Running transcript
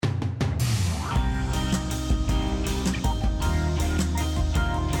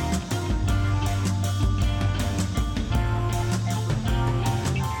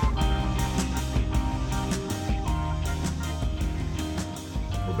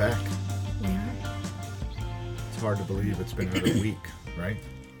back. We are. It's hard to believe it's been another week, right?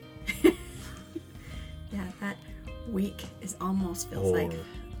 Yeah, that week is almost feels like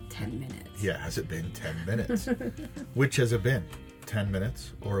 10 minutes. Yeah, has it been 10 minutes? Which has it been? 10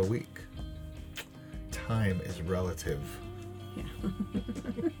 minutes or a week? Time is relative.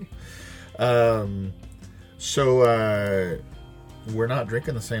 Yeah. So we're not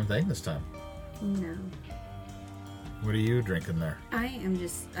drinking the same thing this time. No. What are you drinking there? I am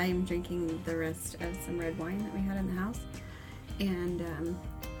drinking the rest of some red wine that we had in the house. And,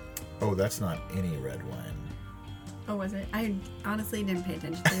 Oh, that's not any red wine. oh, was it? I honestly didn't pay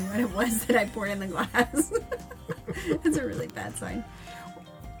attention to what it was that I poured in the glass. That's a really bad sign.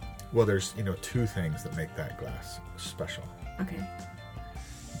 Well, there's, two things that make that glass special. Okay.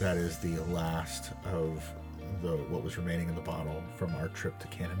 That is the last of what was remaining in the bottle from our trip to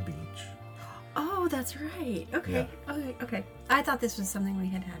Cannon Beach. Oh, that's right. Okay. Yeah. Okay. I thought this was something we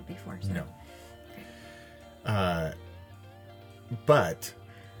had before. So. No. Okay. But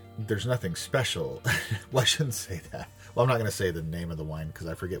there's nothing special. Well, I shouldn't say that. Well, I'm not going to say the name of the wine because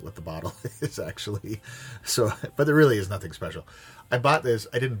I forget what the bottle is actually. So, but there really is nothing special. I bought this.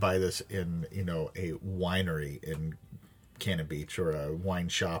 I didn't buy this in, a winery in Cannon Beach or a wine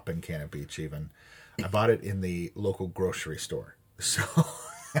shop in Cannon Beach even. I bought it in the local grocery store. So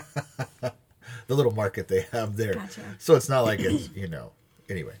the little market they have there. Gotcha. So it's not like it's,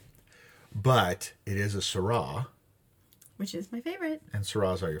 anyway. But it is a Syrah. Which is my favorite. And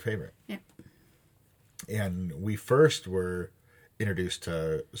Syrahs are your favorite. Yeah. And we first were introduced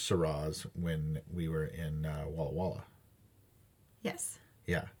to Syrahs when we were in Walla Walla. Yes.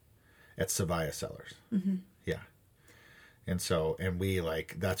 Yeah. At Savaya Cellars. Mm-hmm. Yeah. And we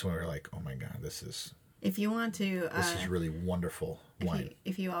that's when we were like, oh my God, this is If you want to... this is really wonderful wine.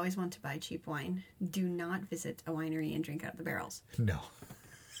 If you always want to buy cheap wine, do not visit a winery and drink out of the barrels. No.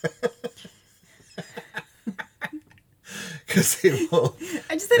 Because they will...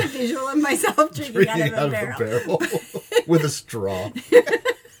 I just had a visual of myself drinking out of a barrel. With a straw.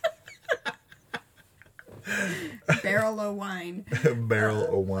 Barrel of wine.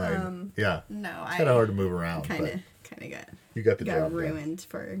 Barrel of wine. Yeah. No, It's kind of hard to move around. Kind of you got the job done. ruined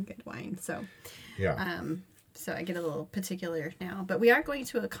for good wine. So yeah. So I get a little particular now. But we are going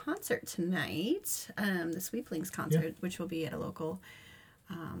to a concert tonight, the Sweeplings concert, which will be at a local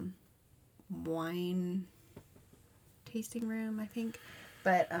wine tasting room, I think.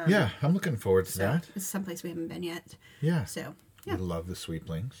 But yeah, I'm looking forward to that. It's someplace we haven't been yet. Yeah. So yeah. We love the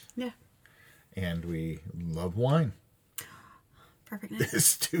Sweeplings. Yeah. And we love wine. Perfect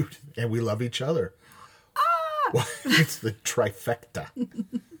night. Dude. And we love each other. Ah! Well, it's the trifecta.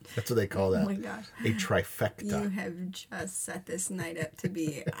 That's what they call that. Oh my gosh. A trifecta. You have just set this night up to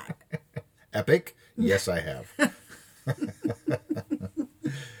be... Epic? Yes, I have.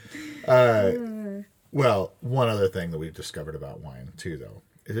 Well, one other thing that we've discovered about wine, too, though,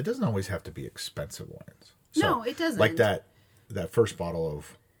 is it doesn't always have to be expensive wines. So, no, it doesn't. Like that first bottle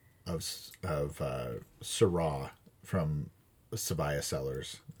of Syrah from Savaya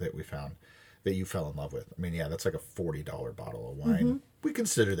Cellars that we found, that you fell in love with. I mean, yeah, that's like a $40 bottle of wine. Mm-hmm. We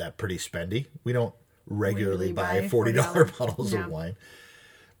consider that pretty spendy. We don't regularly buy $40 bottles of wine.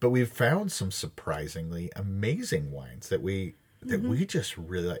 But we've found some surprisingly amazing wines that we just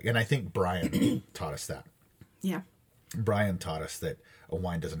really like. And I think Brian taught us that. Yeah. Brian taught us that a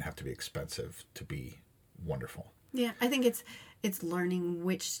wine doesn't have to be expensive to be wonderful. Yeah, I think it's learning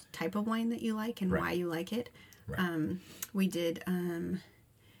which type of wine that you like and why you like it. Right. We did I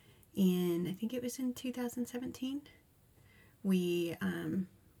think it was in 2017. We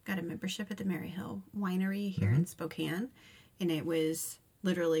got a membership at the Maryhill Winery here in Spokane, and it was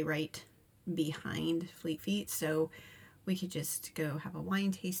literally right behind Fleet Feet, so we could just go have a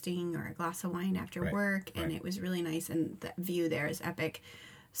wine tasting or a glass of wine after work, and it was really nice, and that view there is epic.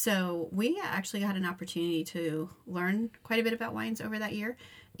 So we actually had an opportunity to learn quite a bit about wines over that year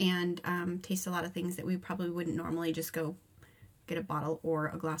and taste a lot of things that we probably wouldn't normally just go get a bottle or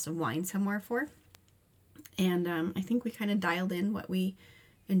a glass of wine somewhere for. And I think we kind of dialed in what we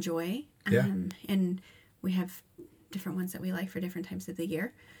enjoy. And we have different ones that we like for different times of the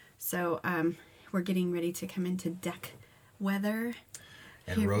year. So we're getting ready to come into deck weather.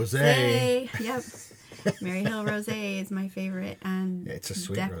 And rosé. Yep. Maryhill Rosé is my favorite it's a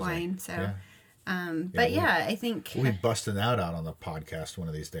sweet deck rosé. wine. So, yeah. I think we'll be busting that out on the podcast one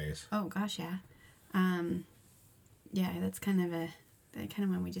of these days. Oh gosh, yeah. Yeah, that's kind of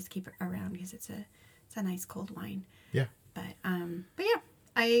one we just keep around because it's a nice cold wine. Yeah. But yeah,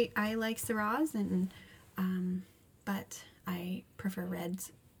 I like Syrahs and but I prefer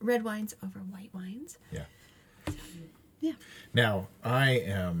red wines over white wines. Yeah. Yeah. Now, I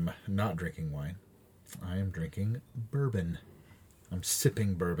am not drinking wine. I am drinking bourbon. I'm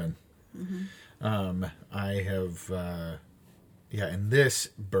sipping bourbon. I have, and this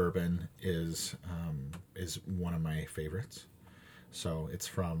bourbon is one of my favorites. So it's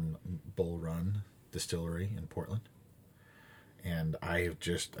from Bull Run Distillery in Portland, and I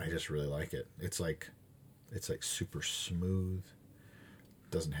just really like it. It's like super smooth.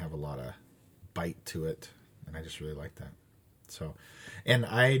 Doesn't have a lot of bite to it, and I just really like that. So, and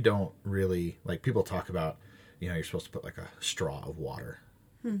I don't really like, people talk about, you're supposed to put like a straw of water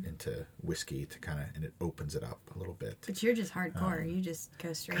into whiskey to kind of, and it opens it up a little bit. But you're just hardcore. You just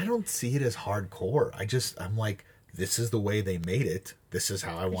go straight. I don't see it as hardcore. I'm like, this is the way they made it. This is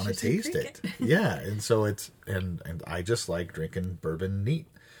how I want to taste it. Yeah. And so and I just like drinking bourbon neat.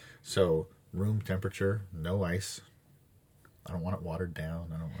 So room temperature, no ice. I don't want it watered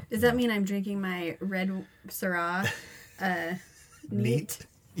down. I don't want. Does that mean I'm drinking my red Syrah neat?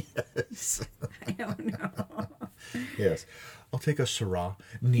 Yes. I don't know. Yes. I'll take a Syrah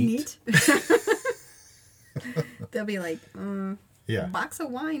neat. They'll be like, yeah, box of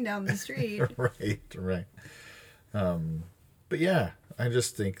wine down the street. Right. But yeah, I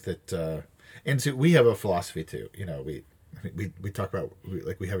just think that, and so we have a philosophy too. We talk about,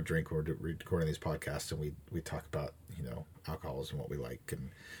 we have a drink when we're recording these podcasts, and we talk about, alcohols and what we like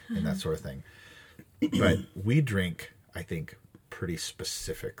and that sort of thing. But we drink, I think, pretty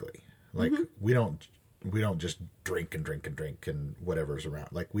specifically. Like we don't just drink and whatever's around.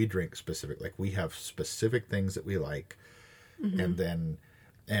 Like we drink specific, like we have specific things that we like.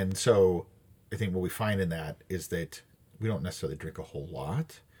 And so I think what we find in that is that we don't necessarily drink a whole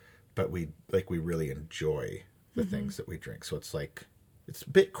lot, but we really enjoy the things that we drink. So it's like, it's a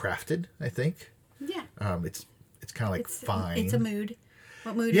bit crafted, I think. Yeah. It's kind of like fine. It's a mood.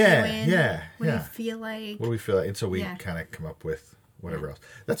 What mood are you in? Yeah. What do you feel like? What do we feel like? And so we kind of come up with whatever else.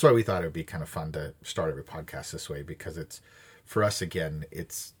 That's why we thought it would be kind of fun to start every podcast this way, because it's, for us, again,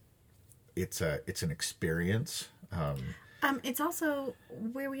 it's an experience. It's also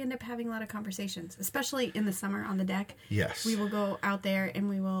where we end up having a lot of conversations, especially in the summer on the deck. Yes. We will go out there and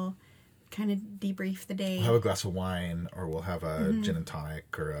we will kind of debrief the day. We'll have a glass of wine, or we'll have a gin and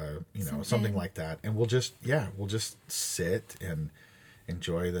tonic, or something like that. And we'll just sit and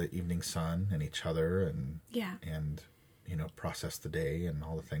enjoy the evening sun and each other and process the day and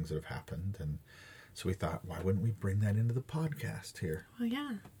all the things that have happened. And so we thought, why wouldn't we bring that into the podcast here? Well,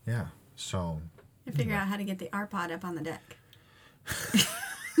 yeah. Yeah. So and figure out how to get the RPod up on the deck.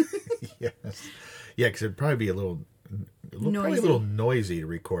 Yes. Yeah, because it'd probably be a little noisy to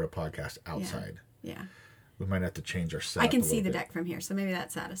record a podcast outside. Yeah. We might have to change our setup. I can see the deck from here, so maybe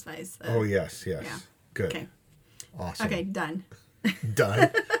that satisfies. Oh, yes. Yeah. Good. Okay. Awesome. Okay, done.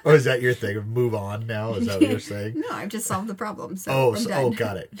 Done? Oh, is that your thing? Move on now? Is that what you're saying? No, I've just solved the problem, so I'm done.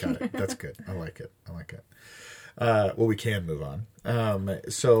 Got it. That's good. I like it. Well, we can move on.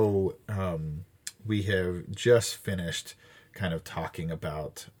 So we have just finished kind of talking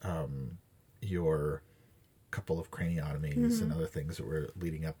about your couple of craniotomies and other things that were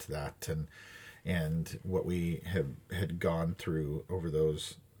leading up to that, and what we had gone through over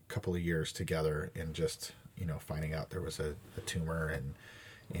those couple of years together, and just finding out there was a tumor,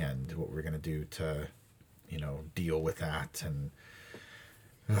 and what we're going to do to deal with that, and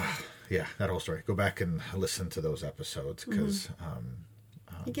that whole story. Go back and listen to those episodes, because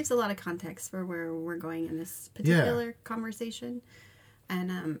it gives a lot of context for where we're going in this particular conversation,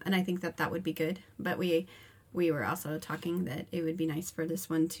 and I think that would be good. But we were also talking that it would be nice for this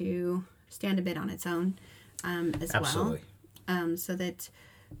one to stand a bit on its own as Absolutely. well, so that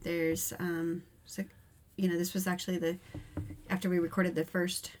there's this was actually after we recorded the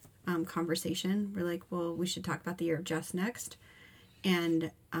first conversation, we're like, well, we should talk about the year of Jess next, and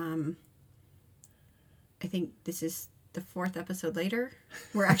I think this is the 4th episode later.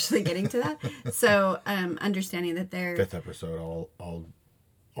 We're actually getting to that. So understanding that they're 5th episode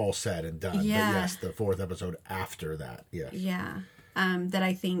all said and done. Yeah. But yes, the 4th episode after that. Yes. Yeah. That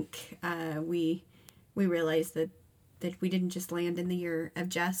I think we realized that we didn't just land in the year of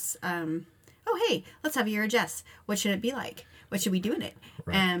Jess. Oh, hey, let's have a year of Jess. What should it be like? What should we do in it?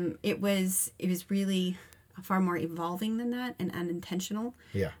 Right. It was really far more evolving than that, and unintentional.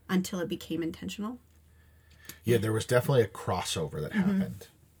 Yeah. Until it became intentional. Yeah, there was definitely a crossover that happened.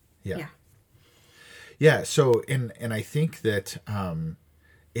 Yeah. Yeah. So, and I think that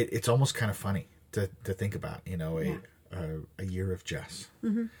it's almost kind of funny to think about, a year of Jess.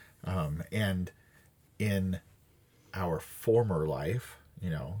 And in our former life,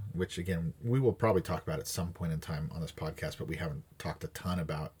 which again, we will probably talk about at some point in time on this podcast, but we haven't talked a ton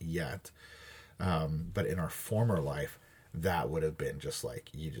about yet. But in our former life, that would have been just like,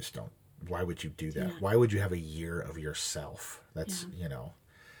 you just don't, why would you do that? Yeah. Why would you have a year of yourself? That's,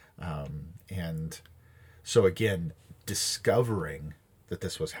 and so again, discovering that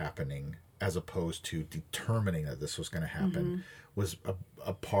this was happening as opposed to determining that this was going to happen was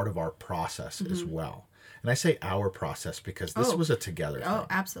a part of our process as well. And I say our process because this was a together thing. Oh,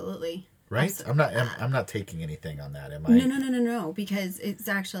 absolutely. Right? Absolutely. I'm not taking anything on that, am I? No, because it's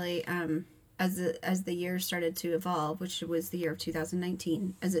actually as the year started to evolve, which was the year of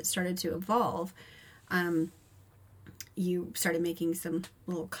 2019, as it started to evolve, you started making some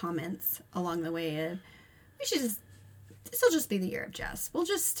little comments along the way of, we should just, this will just be the year of Jess. We'll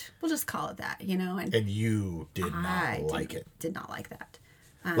just call it that, And you did not like it. Did not like that.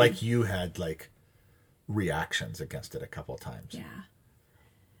 Like you had like reactions against it a couple of times. Yeah.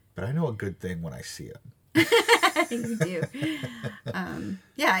 But I know a good thing when I see it. You do.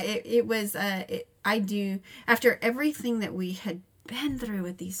 It was, I do, after everything that we had been through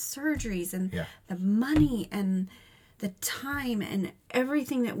with these surgeries and the money and the time and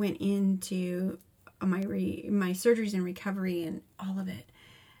everything that went into my surgeries and recovery and all of it,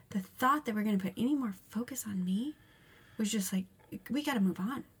 the thought that we're going to put any more focus on me was just like, we got to move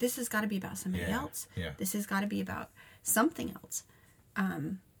on. This has got to be about somebody else. Yeah. This has got to be about something else.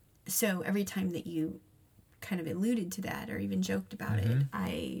 So every time that you kind of alluded to that or even joked about it,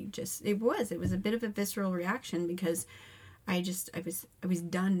 it was a bit of a visceral reaction because I was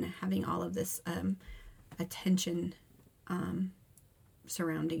done having all of this attention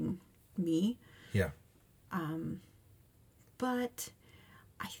surrounding me. Yeah. But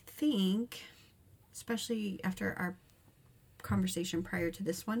I think, especially after our conversation prior to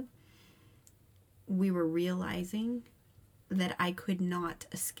this one, we were realizing that I could not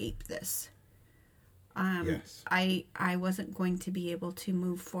escape this. Yes. I wasn't going to be able to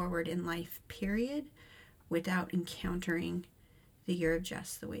move forward in life, period, without encountering the year of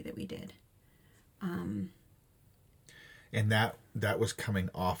Jess the way that we did. And that was coming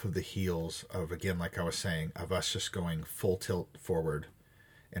off of the heels of, again, like I was saying, of us just going full tilt forward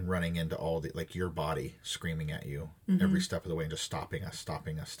and running into all the, like your body screaming at you every step of the way and just stopping us,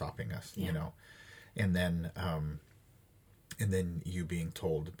 And then you being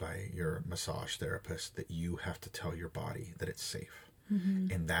told by your massage therapist that you have to tell your body that it's safe.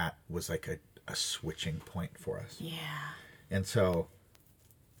 And that was like a switching point for us. Yeah. And so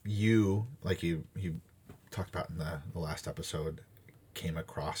you, like you talked about in the last episode, came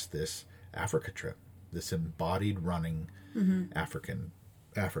across this Africa trip, this embodied running Africa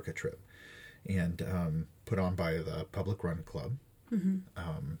trip, and put on by the Public Run Club.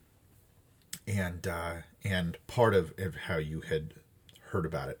 And part of how you had heard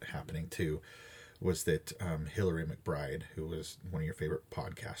about it happening too was that Hillary McBride, who was one of your favorite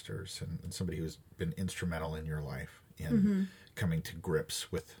podcasters and somebody who's been instrumental in your life in coming to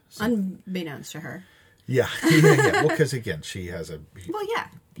grips with unbeknownst to her. Yeah. Well, because again, she has a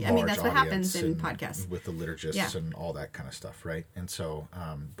I mean, that's what happens in podcasts with the liturgists and all that kind of stuff, right? And so,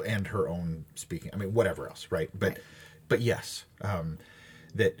 and her own speaking. I mean, whatever else, right? But yes,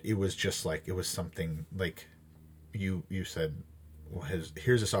 that it was just like it was something like you said. Well,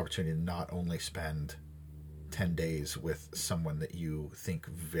 here's this opportunity to not only spend 10 days with someone that you think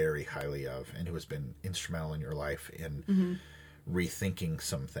very highly of and who has been instrumental in your life in rethinking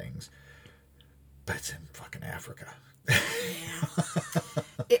some things, but it's in fucking Africa.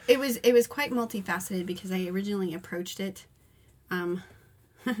 It was quite multifaceted because I originally approached it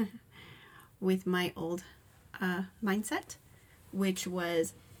with my old mindset, which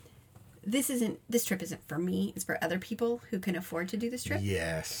was this trip isn't for me, it's for other people who can afford to do this trip.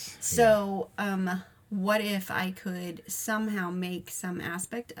 Yes. So what if I could somehow make some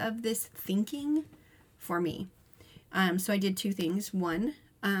aspect of this thinking for me? So I did two things. One,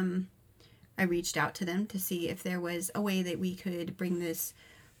 I reached out to them to see if there was a way that we could bring this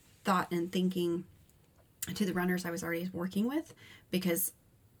thought and thinking to the runners I was already working with, because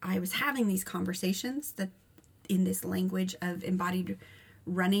I was having these conversations that in this language of embodied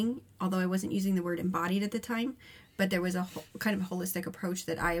running, although I wasn't using the word embodied at the time, but there was a kind of holistic approach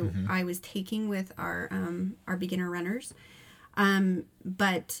that I was taking with our beginner runners.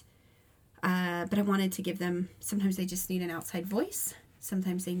 But I wanted to give them, sometimes they just need an outside voice.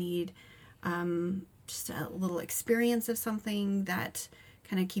 Sometimes they need just a little experience of something that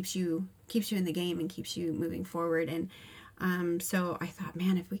kind of keeps you in the game and keeps you moving forward. And so I thought,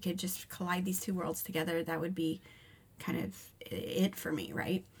 man, if we could just collide these two worlds together, that would be kind of it for me,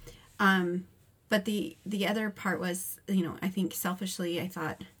 right? But the other part was, I think selfishly, I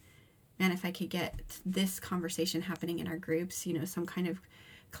thought, man, if I could get this conversation happening in our groups, some kind of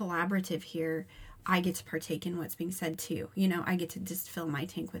collaborative here, I get to partake in what's being said too. You know, I get to just fill my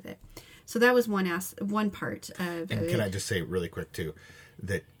tank with it. So that was one part of And it. can I just say really quick too,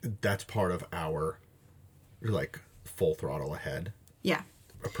 that's part of our like full throttle ahead Yeah.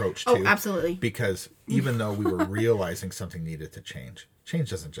 approach too. Oh, absolutely. Because even though we were realizing something needed to change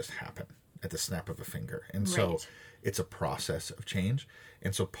doesn't just happen at the snap of a finger. And so Right. it's a process of change.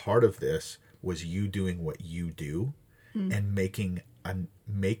 And so part of this was you doing what you do and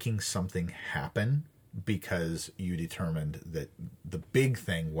making something happen because you determined that the big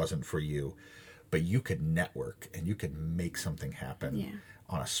thing wasn't for you, but you could network and you could make something happen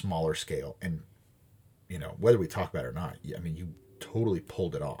on a smaller scale. And, you know, whether we talk about it or not, I mean, you totally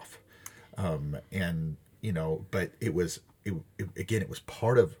pulled it off. And, you know, but it was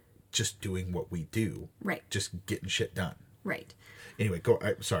part of just doing what we do. Right. Just getting shit done. Right. Anyway, go.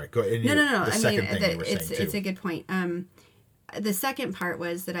 Sorry. Go. No. The second thing you were saying too. It's a good point. The second part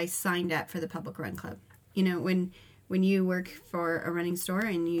was that I signed up for the Public Run Club. You know, when you work for a running store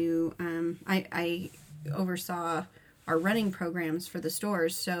and you, I oversaw our running programs for the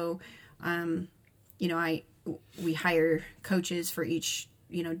stores. So, you know, we hire coaches for each,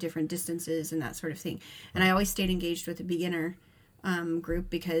 you know, different distances and that sort of thing. And I always stayed engaged with the beginner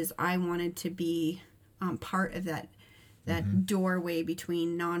group because I wanted to be part of that doorway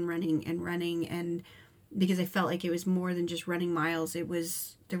between non-running and running, and because I felt like it was more than just running miles. There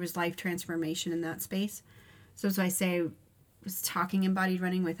was life transformation in that space. So I say I was talking embodied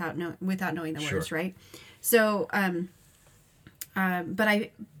running without knowing the words, right? So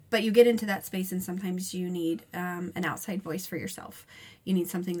but you get into that space and sometimes you need an outside voice for yourself. You need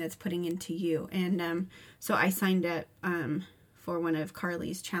something that's putting into you. And so I signed up for one of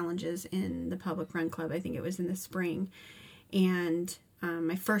Carly's challenges in the Public Run Club. I think it was in the spring. And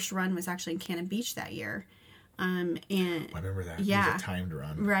my first run was actually in Cannon Beach that year. And I remember that. Yeah. It was a timed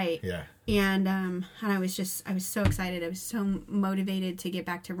run. Right. Yeah. And I was so excited. I was so motivated to get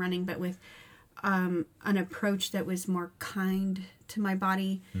back to running, but with an approach that was more kind to my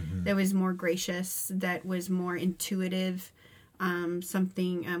body, that was more gracious, that was more intuitive.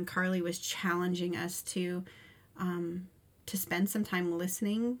 Something Carly was challenging us to spend some time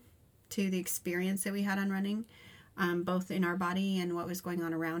listening to the experience that we had on running, both in our body and what was going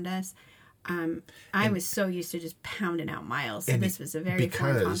on around us. I was so used to just pounding out miles. So this was a very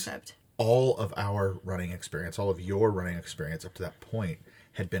foreign concept. All of our running experience, all of your running experience up to that point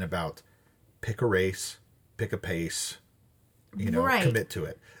had been about pick a race, pick a pace, you know, commit to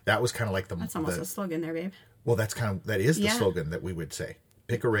it. That was kind of like That's almost a slogan there, babe. Well, that is the slogan that we would say.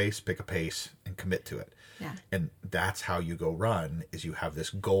 Pick a race, pick a pace, and commit to it. Yeah. And that's how you go run, is you have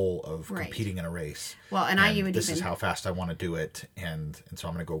this goal of competing in a race. Well, and this is how fast I want to do it, and so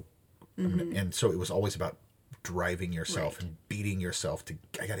I'm going to go. And so it was always about driving yourself and beating yourself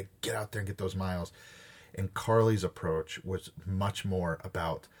I got to get out there and get those miles. And Carly's approach was much more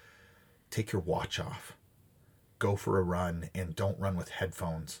about take your watch off, go for a run, and don't run with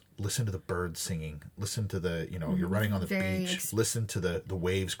headphones. Listen to the birds singing. Listen to the, you know, you're running on the beach. Listen to the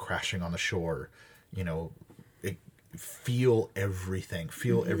waves crashing on the shore. You know, feel everything.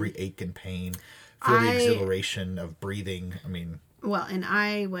 Feel every ache and pain. Feel the exhilaration of breathing. I mean... Well, and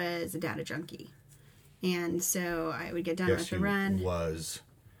I was a data junkie. And so I would get done with the run. I was.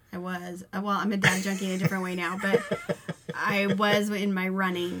 Well, I'm a data junkie in a different way now, but I was in my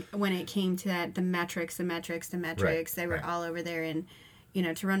running when it came to that, the metrics. Right, they were all over there. And, you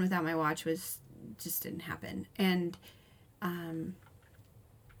know, to run without my watch just didn't happen. And,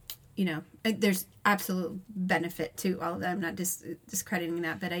 you know, there's absolute benefit to all of that. I'm not discrediting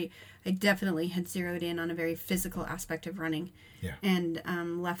that, but I definitely had zeroed in on a very physical aspect of running and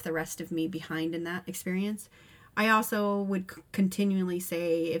left the rest of me behind in that experience. I also would continually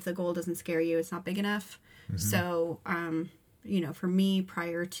say, if the goal doesn't scare you, it's not big enough. So, you know, for me,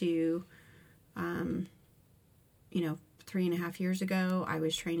 prior to, you know, 3.5 years ago, I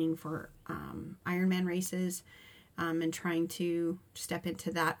was training for Ironman races and trying to step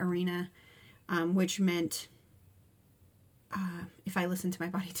into that arena, which meant if I listen to my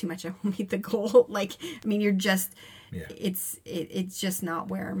body too much, I won't meet the goal. Like, I mean, it's just not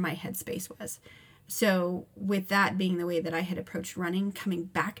where my headspace was. So with that being the way that I had approached running, coming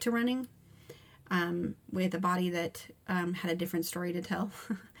back to running, with a body that had a different story to tell,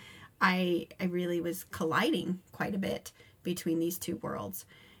 I really was colliding quite a bit between these two worlds.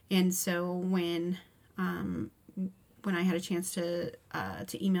 And so when I had a chance to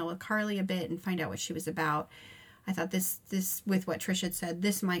email with Carly a bit and find out what she was about, I thought this with what Trish had said,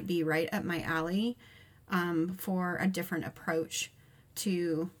 this might be right up my alley for a different approach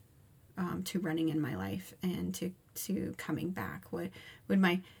to running in my life and to coming back? Would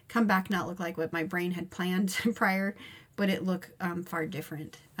my comeback not look like what my brain had planned prior? Would it look far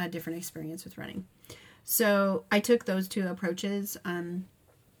different, a different experience with running? So I took those two approaches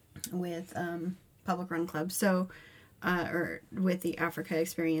with Public Run Club. So, or with the Africa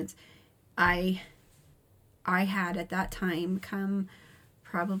experience, I had at that time come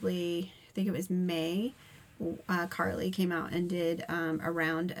probably, I think it was May, Carly came out and did a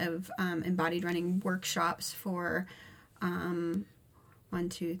round of embodied running workshops for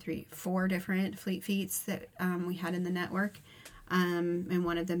 4 different Fleet Feets that we had in the network, and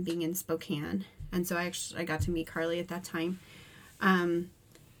one of them being in Spokane. And so I got to meet Carly at that time.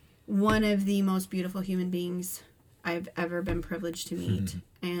 One of the most beautiful human beings I've ever been privileged to meet,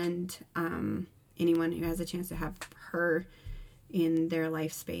 and anyone who has a chance to have her in their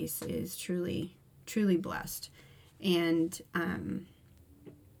life space is truly, truly blessed. And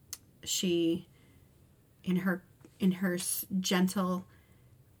she, in her gentle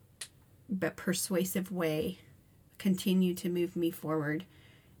but persuasive way, continued to move me forward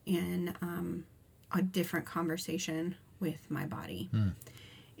in a different conversation with my body.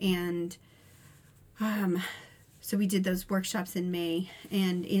 And so we did those workshops in May,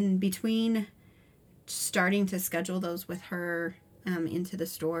 and in between starting to schedule those with her into the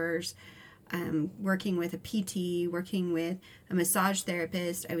stores, working with a PT, working with a massage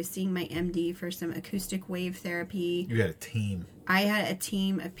therapist. I was seeing my MD for some acoustic wave therapy. You had a team. I had a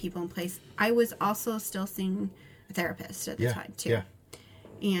team of people in place. I was also still seeing a therapist at the time, too. Yeah.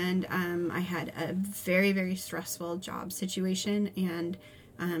 And I had a very, very stressful job situation. And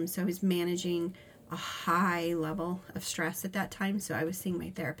so I was managing a high level of stress at that time. So I was seeing my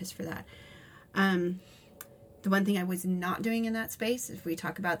therapist for that. The one thing I was not doing in that space, if we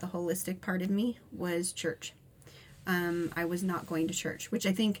talk about the holistic part of me, was church. I was not going to church, which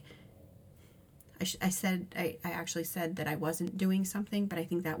I think I actually said that I wasn't doing something, but I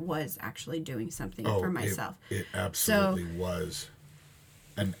think that was actually doing something for myself. It absolutely was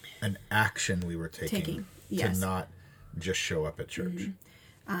an action we were taking yes. to not just show up at church.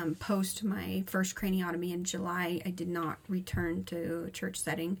 Post my first craniotomy in July, I did not return to a church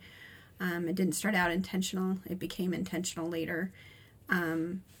setting. It didn't start out intentional. It became intentional later.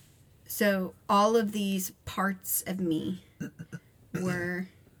 So all of these parts of me were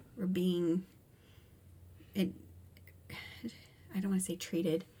being, I don't want to say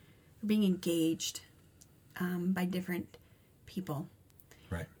treated, were being engaged by different people.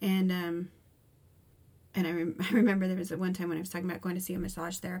 Right. And I remember there was one time when I was talking about going to see a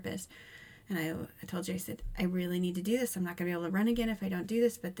massage therapist. And I told you, I said, I really need to do this. I'm not going to be able to run again if I don't do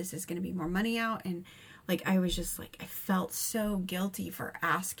this, but this is going to be more money out. And I was just I felt so guilty for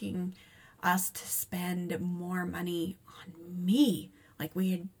asking us to spend more money on me.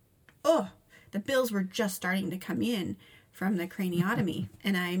 The bills were just starting to come in from the craniotomy.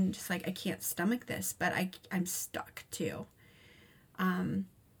 And I'm just I can't stomach this, but I'm stuck too.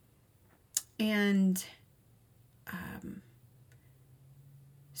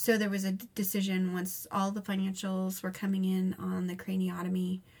 So there was a decision once all the financials were coming in on the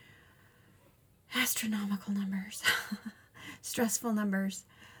craniotomy. Astronomical numbers. Stressful numbers.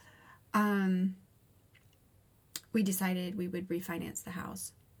 We decided we would refinance the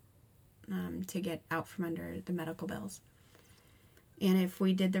house to get out from under the medical bills. And if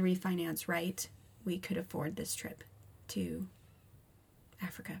we did the refinance right, we could afford this trip to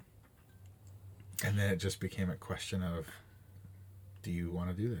Africa. And then it just became a question of, do you want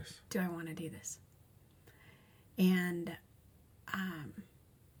to do this? Do I want to do this? And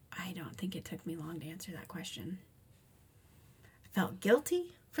I don't think it took me long to answer that question. I felt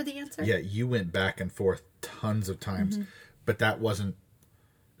guilty for the answer. Yeah, you went back and forth tons of times, but that wasn't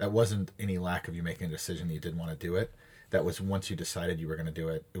any lack of you making a decision that you didn't want to do it. That was once you decided you were going to do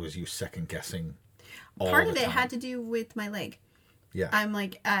it, it was you second guessing all the time. Part of it had to do with my leg. Yeah. I'm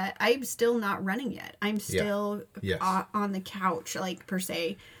I'm still not running yet. I'm still on the couch, per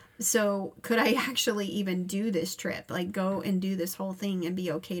se. So could I actually even do this trip? Go and do this whole thing and be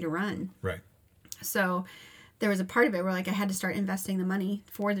okay to run? Right. So there was a part of it where I had to start investing the money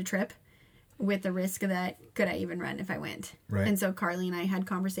for the trip with the risk that could I even run if I went? Right. And so Carly and I had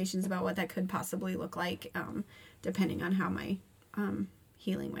conversations about what that could possibly look like, depending on how my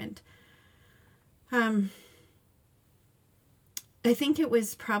healing went. I think it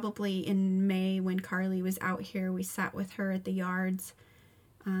was probably in May when Carly was out here. We sat with her at the Yards,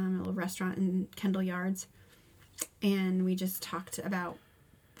 a little restaurant in Kendall Yards, and we just talked about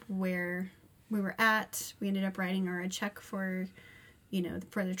where we were at. We ended up writing her a check for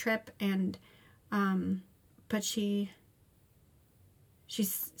the trip, and but she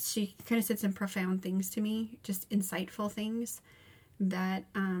she kind of said some profound things to me, just insightful things that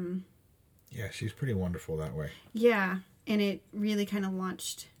Yeah, she's pretty wonderful that way. yeah, and it really kind of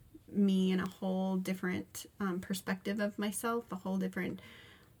launched me in a whole different perspective of myself, a whole different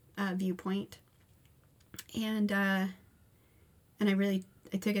viewpoint. And I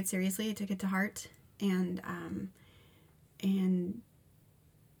took it seriously. I took it to heart, and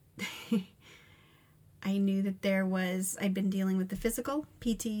I knew that I'd been dealing with the physical,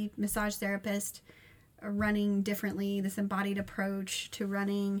 PT, massage therapist, running differently, this embodied approach to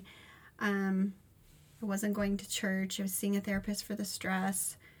running. I wasn't going to church. I was seeing a therapist for the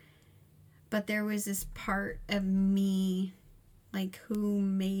stress. But there was this part of me, like who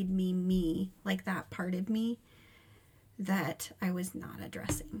made me, like that part of me that I was not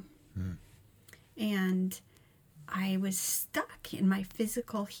addressing. And I was stuck in my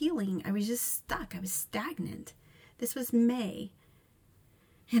physical healing. I was just stuck. I was stagnant. This was May.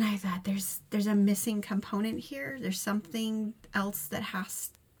 And I thought, there's a missing component here. There's something else that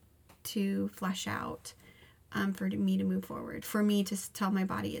has to flesh out for me to move forward, for me to tell my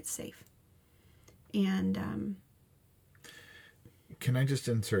body it's safe. And can I just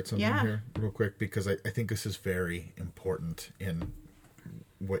insert something Yeah. here real quick? Because I think this is very important in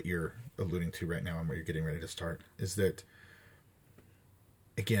what you're alluding to right now and what you're getting ready to start, is that,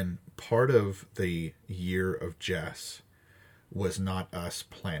 again, part of the year of Jess was not us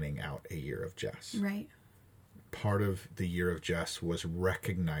planning out a year of Jess. right. Part of the year of Jess was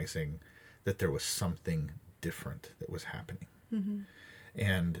recognizing that there was something different that was happening.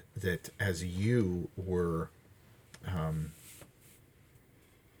 And that as you were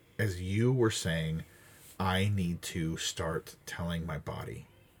saying, I need to start telling my body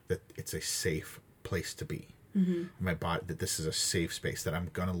that it's a safe place to be. My body, that this is a safe space, that I'm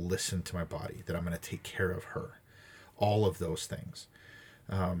going to listen to my body, that I'm going to take care of her. All of those things.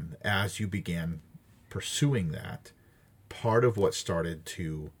 As you began pursuing that, part of what started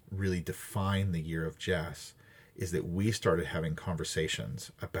to really define the year of Jess is that we started having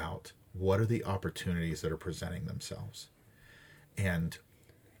conversations about what are the opportunities that are presenting themselves. And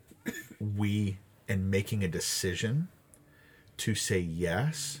making a decision to say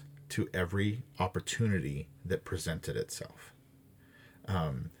yes to every opportunity that presented itself.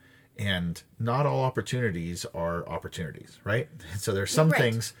 And not all opportunities are opportunities, right? So there's some Right.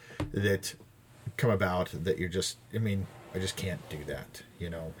 things that come about that you're just, I just can't do that.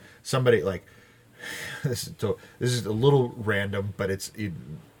 Somebody like, this is a little random, but it's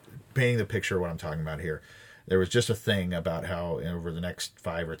painting the picture of what I'm talking about here. There was just a thing about how over the next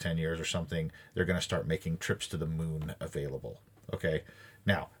 5 or 10 years or something, they're going to start making trips to the moon available. Okay.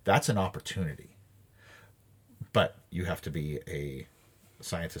 Now that's an opportunity, but you have to be a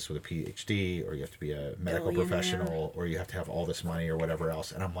scientist with a PhD, or you have to be a medical Billionaire. professional, or you have to have all this money or whatever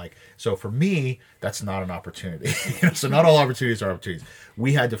else. And I'm like, so for me, that's not an opportunity. So not all opportunities are opportunities.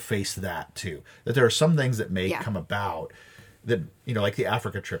 We had to face that too, that there are some things that may Yeah. come about that, like the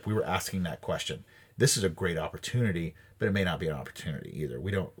Africa trip, we were asking that question. This is a great opportunity, but it may not be an opportunity either.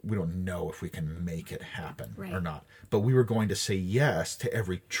 We don't know if we can make it happen Right. or not. But we were going to say yes to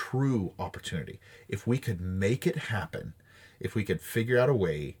every true opportunity. If we could make it happen, if we could figure out a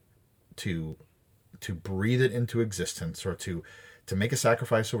way to breathe it into existence, or to make a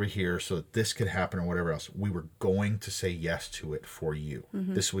sacrifice over here so that this could happen or whatever else, we were going to say yes to it for you.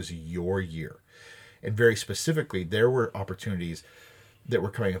 This was your year. And very specifically, there were opportunities that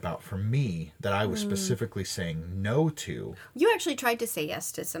were coming about for me that I was specifically saying no to. You actually tried to say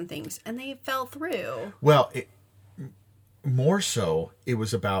yes to some things, and they fell through. Well, more so, it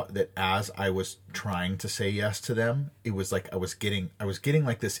was about that as I was trying to say yes to them, it was like I was getting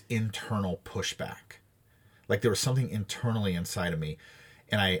like this internal pushback. Like there was something internally inside of me.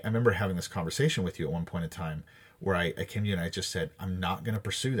 And I remember having this conversation with you at one point in time where I came to you and I just said, I'm not going to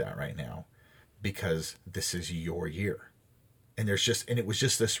pursue that right now because this is your year. And it was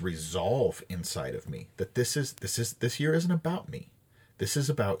just this resolve inside of me that this year isn't about me. This is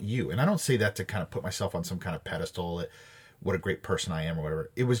about you. And I don't say that to kind of put myself on some kind of pedestal, what a great person I am or whatever.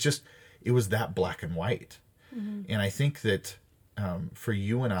 It was that black and white. Mm-hmm. And I think that for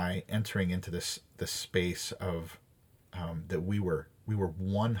you and I entering into this space of that we were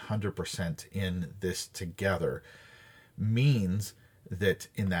 100% in this together means that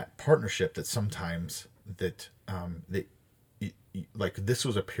in that partnership that sometimes that like this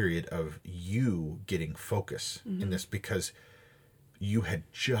was a period of you getting focus in this because you had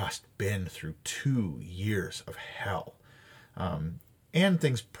just been through 2 years of hell. And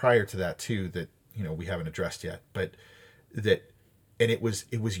things prior to that too that, we haven't addressed yet, but it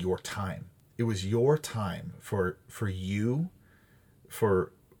was your time. It was your time for you,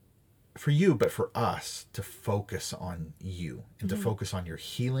 for you, but for us to focus on you and to focus on your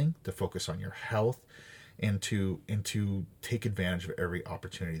healing, to focus on your health, and to take advantage of every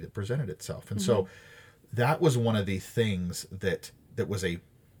opportunity that presented itself. And so that was one of the things that there was a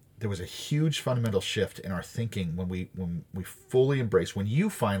huge fundamental shift in our thinking when we fully embraced, when you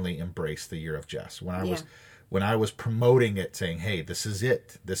finally embraced the year of Jess, when I was promoting it, saying, hey, this is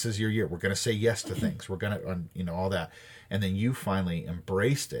it. This is your year. We're going to say yes to things. We're going to, all that. And then you finally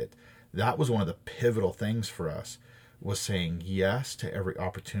embraced it. That was one of the pivotal things for us, was saying yes to every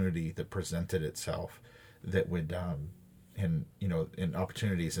opportunity that presented itself that would, in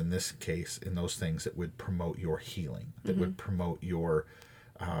opportunities in this case, in those things that would promote your healing, that would promote your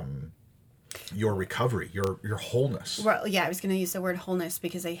recovery, your wholeness. Well, yeah, I was going to use the word wholeness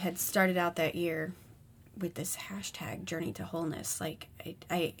because I had started out that year with this hashtag journey to wholeness. Like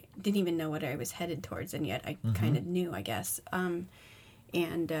I didn't even know what I was headed towards, and yet I kind of knew, I guess. And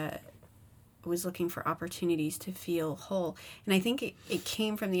was looking for opportunities to feel whole. And I think it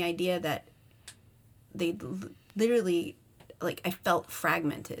came from the idea that they literally, like, I felt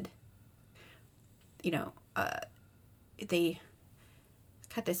fragmented. They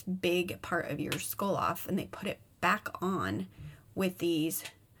cut this big part of your skull off and they put it back on with these,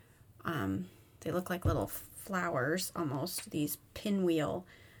 they look like little flowers almost, these pinwheel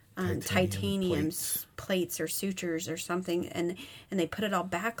titanium plates or sutures or something, and they put it all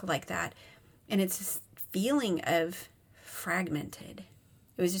back like that. And it's this feeling of fragmented.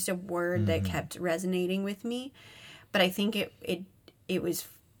 It was just a word that kept resonating with me. But I think it was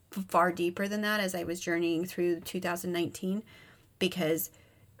far deeper than that as I was journeying through 2019, because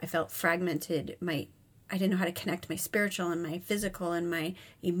I felt fragmented. I didn't know how to connect my spiritual and my physical and my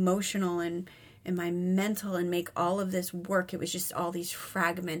emotional and my mental and make all of this work. It was just all these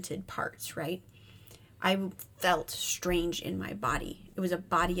fragmented parts, right? I felt strange in my body. It was a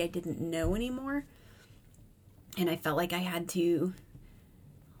body I didn't know anymore. And I felt like I had to,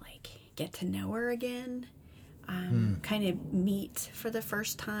 get to know her again. Kind of meet for the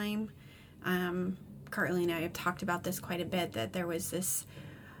first time. Carly and I have talked about this quite a bit, that there was this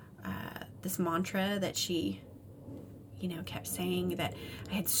mantra that she, kept saying that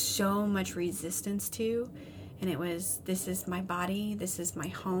I had so much resistance to. And it was, this is my body, this is my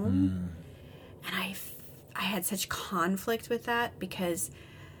home. And I had such conflict with that, because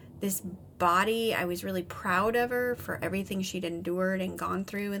this body, I was really proud of her for everything she'd endured and gone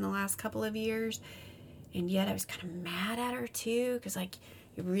through in the last couple of years. And yet I was kind of mad at her too, because it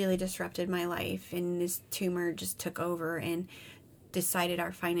really disrupted my life. And this tumor just took over and decided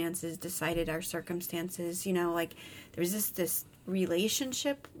our finances, decided our circumstances. There was this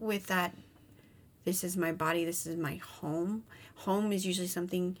relationship with that. This is my body. This is my home. Home is usually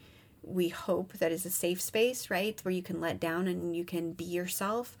something we hope that is a safe space, right? Where you can let down and you can be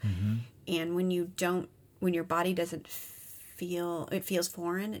yourself. And when your body doesn't feel, it feels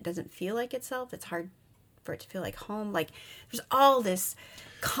foreign. It doesn't feel like itself. It's hard for it to feel like home. There's all this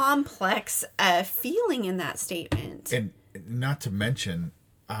complex feeling in that statement. And not to mention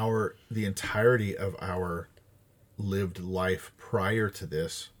the entirety of our lived life prior to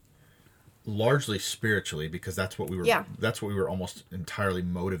this, largely spiritually, because that's what we were almost entirely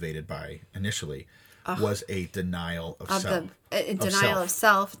motivated by initially, was a denial of self. Denial of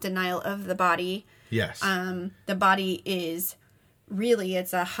self, denial of the body. Yes. The body is really,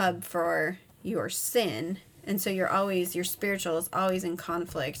 it's a hub for your sin. And so your spiritual is always in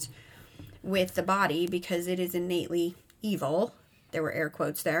conflict with the body, because it is innately evil. There were air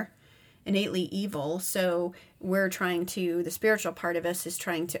quotes there. Innately evil. So the spiritual part of us is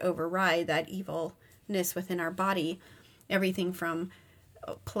trying to override that evilness within our body. Everything from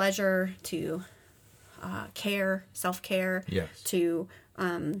pleasure to care, self-care, to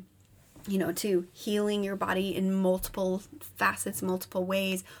to healing your body in multiple facets, multiple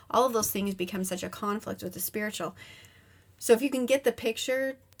ways. All of those things become such a conflict with the spiritual. So if you can get the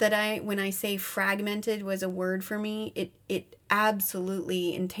picture that when I say fragmented was a word for me, it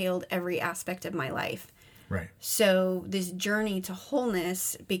absolutely entailed every aspect of my life. Right. So this journey to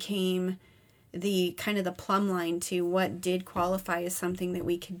wholeness became the kind of the plumb line to what did qualify as something that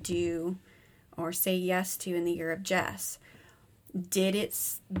we could do or say yes to in the year of Jess. Did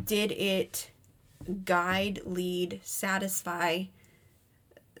it guide, lead, satisfy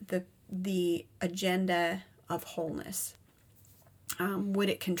the agenda of wholeness? Would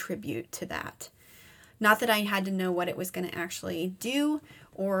it contribute to that? Not that I had to know what it was going to actually do,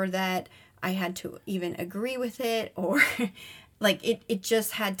 or that I had to even agree with it, or it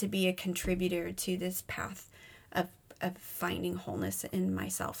just had to be a contributor to this path of finding wholeness in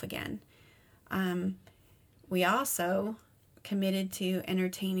myself again. We also committed to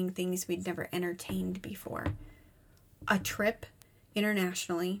entertaining things we'd never entertained before. A trip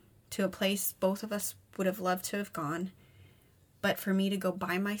internationally to a place both of us would have loved to have gone, but for me to go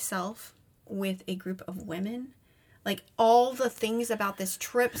by myself with a group of women, like all the things about this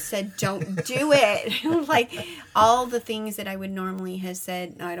trip said, don't do it. Like all the things that I would normally have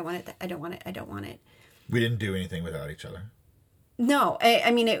said, no, I don't want it. I don't want it. I don't want it. We didn't do anything without each other. No,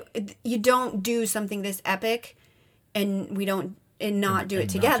 I mean, you don't do something this epic and we don't, and not do it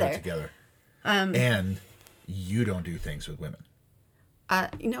together. And you don't do things with women.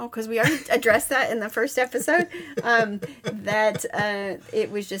 Because we already addressed that in the first episode, that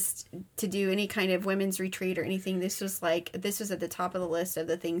it was just to do any kind of women's retreat or anything. This was at the top of the list of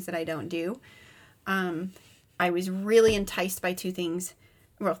the things that I don't do. I was really enticed by three things: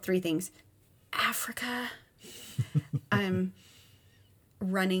 Africa,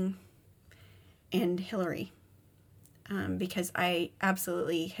 running, and Hillary. Because I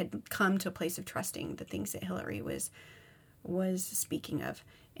absolutely had come to a place of trusting the things that Hillary was speaking of,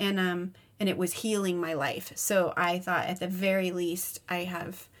 and it was healing my life. So I thought at the very least I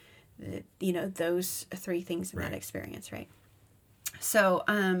have those three things in that experience, right? So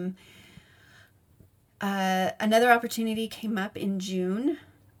another opportunity came up in June,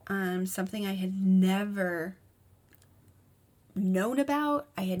 something I had never known about,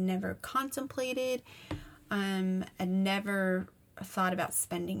 I had never contemplated, I never thought about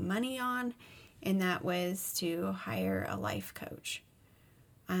spending money on. And that was to hire a life coach.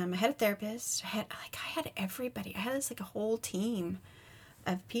 I had a therapist. I had everybody. I had this a whole team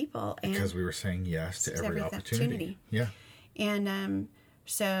of people. Because we were saying yes to every opportunity. Yeah. And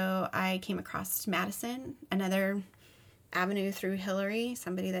so I came across Madison, another avenue through Hillary,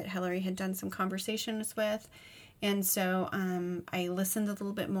 somebody that Hillary had done some conversations with. And so I listened a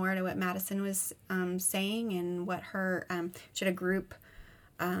little bit more to what Madison was saying and what her, she had a group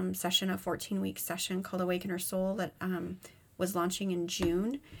session, a 14-week session called Awaken Her Soul that was launching in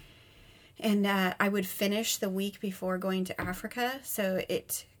June. And I would finish the week before going to Africa. So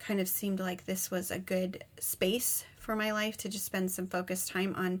it kind of seemed like this was a good space for my life to just spend some focused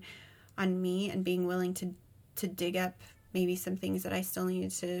time on me and being willing to dig up maybe some things that I still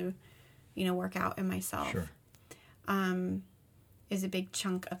needed to, work out in myself. Sure. Is a big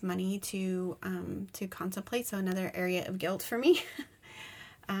chunk of money to contemplate. So another area of guilt for me.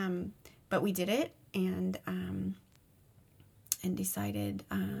 But we did it and decided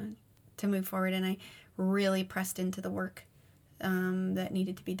to move forward. And I really pressed into the work that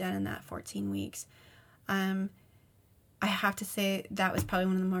needed to be done in that 14 weeks. I have to say that was probably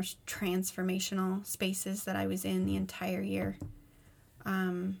one of the most transformational spaces that I was in the entire year.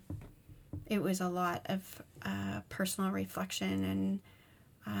 It was a lot of personal reflection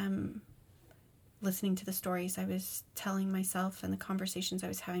and listening to the stories I was telling myself and the conversations I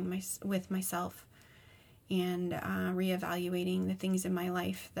was having with myself, and reevaluating the things in my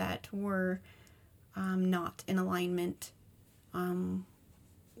life that were not in alignment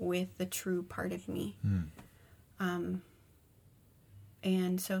with the true part of me.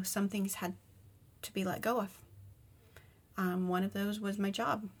 And so some things had to be let go of. One of those was my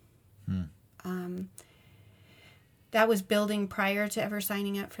job. That was building prior to ever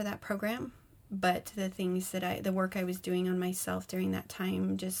signing up for that program. But the work I was doing on myself during that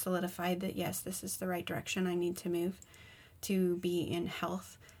time just solidified that, yes, this is the right direction I need to move to be in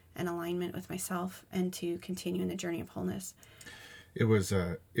health and alignment with myself and to continue in the journey of wholeness. It was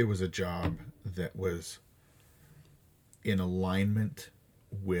a job that was in alignment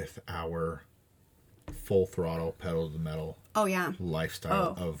with our full throttle, pedal to the metal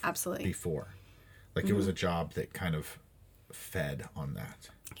lifestyle of absolutely. Before. It was a job that kind of fed on that.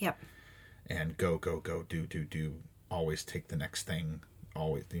 Yep. And go, do, always take the next thing.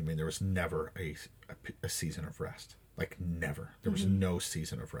 Always. I mean, there was never a season of rest. Never. There was no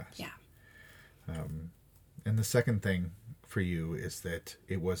season of rest. Yeah. And the second thing for you is that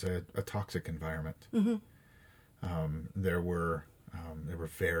it was a toxic environment. There were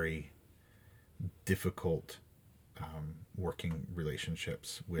very difficult working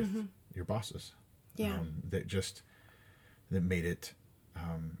relationships with your bosses. Yeah. That made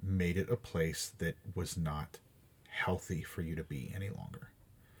it a place that was not healthy for you to be any longer.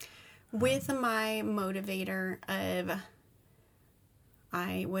 With my motivator of,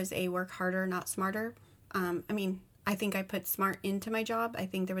 I was a work harder, not smarter. I think I put smart into my job. I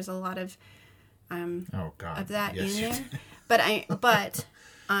think there was a lot of of that in there. But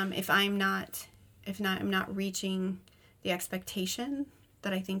if I'm not reaching the expectation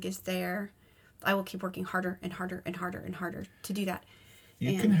that I think is there, I will keep working harder and harder and harder and harder to do that.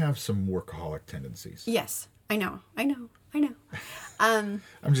 You can have some workaholic tendencies. Yes, I know. I'm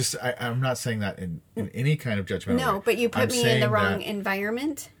not saying that in any kind of judgmental way. No, but you put me in the wrong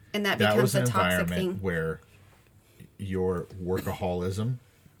environment, and that becomes a toxic thing. Where your workaholism,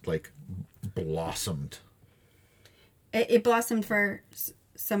 like, blossomed. It blossomed for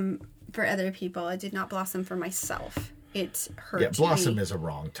other people. It did not blossom for myself. It hurt. Yeah, blossom is a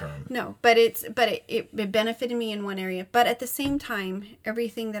wrong term. No, but it benefited me in one area. But at the same time,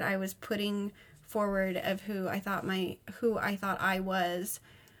 everything that I was putting forward of who I thought I was,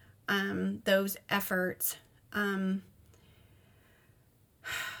 those efforts,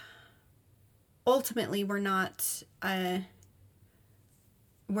 ultimately were not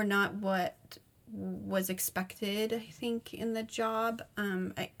what was expected, I think, in the job.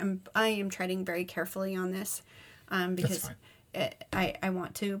 I am treading very carefully on this, because I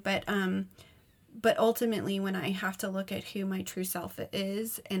want to, but ultimately, when I have to look at who my true self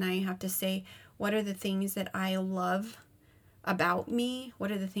is, and I have to say, what are the things that I love about me?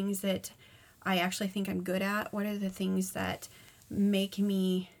 What are the things that I actually think I'm good at? What are the things that make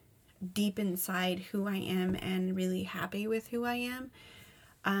me deep inside who I am and really happy with who I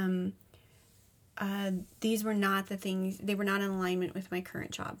am? These were not the things, they were not in alignment with my current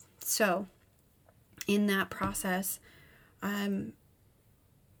job. So in that process, I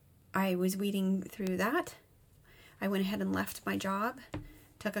was weeding through that. I went ahead and left my job,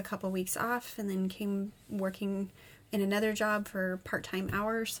 took a couple weeks off, and then came working in another job for part-time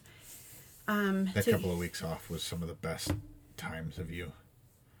hours. That couple of weeks off was some of the best times of you.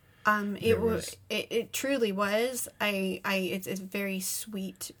 It truly was. It's a very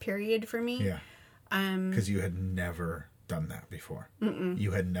sweet period for me. Yeah. Because you had never done that before. Mm-mm.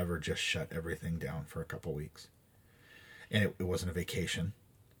 You had never just shut everything down for a couple weeks. And it wasn't a vacation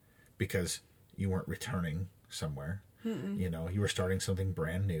because you weren't returning somewhere. Mm-mm. You know, you were starting something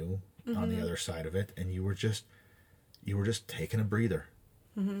brand new on the other side of it, and you were just taking a breather.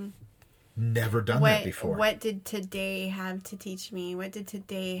 Mm-hmm. Never done that before. What did today have to teach me? What did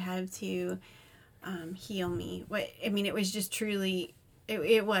today have to heal me? It was just truly...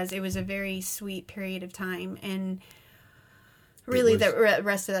 It was a very sweet period of time, and really the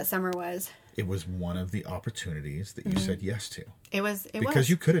rest of that summer was. It was one of the opportunities that you said yes to. It was. Because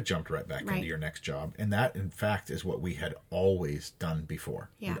you could have jumped right back into your next job, and that, in fact, is what we had always done before.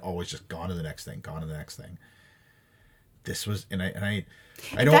 Yeah. We'd always just gone to the next thing. This was, and I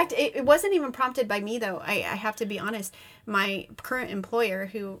don't. In fact, it wasn't even prompted by me, though. I have to be honest. My current employer,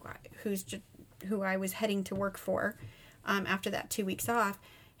 who I was heading to work for, after that 2 weeks off,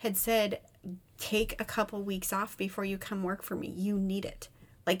 had said, take a couple weeks off before you come work for me. You need it.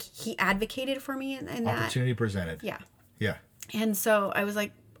 Like, he advocated for me in that. Opportunity presented. Yeah. Yeah. And so I was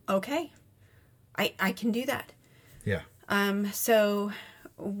like, okay, I can do that. Yeah. So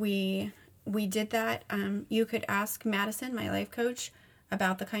we did that. You could ask Madison, my life coach,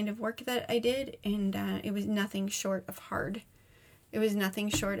 about the kind of work that I did, and it was nothing short of hard. It was nothing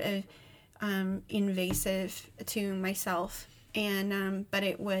short of invasive to myself, and but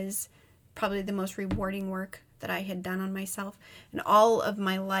it was probably the most rewarding work that I had done on myself. And all of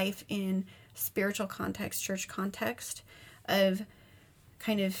my life in spiritual context, church context, of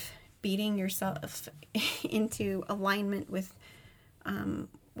kind of beating yourself into alignment with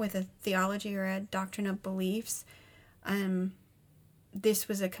a theology or a doctrine of beliefs, this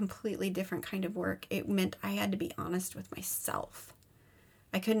was a completely different kind of work. It meant I had to be honest with myself.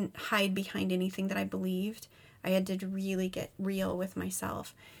 I couldn't hide behind anything that I believed. I had to really get real with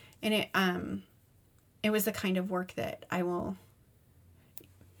myself. And it was the kind of work that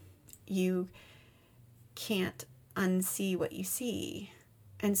you can't unsee what you see.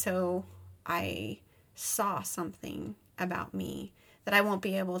 And so I saw something about me that I won't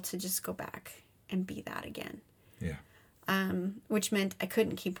be able to just go back and be that again. Yeah. Which meant I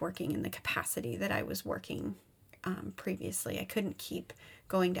couldn't keep working in the capacity that I was working previously. I couldn't keep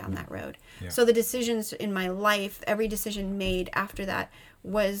going down that road. Yeah. So the decisions in my life, every decision made after that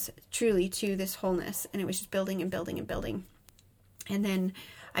was truly to this wholeness. And it was just building and building and building. And then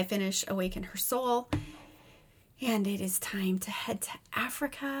I finished Awaken Her Soul. And it is time to head to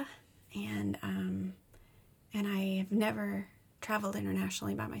Africa. And I have never traveled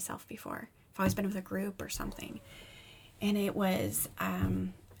internationally by myself before. I've always been with a group or something. And it was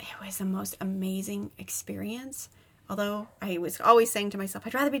the most amazing experience. Although I was always saying to myself,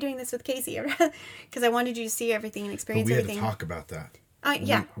 I'd rather be doing this with Casey, because I wanted you to see everything and experience everything. But we had to talk about that.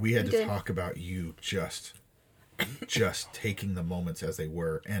 Yeah. We had to talk about you just taking the moments as they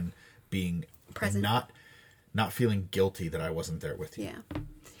were and being present, and not feeling guilty that I wasn't there with you. Yeah.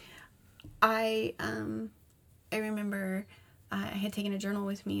 I remember I had taken a journal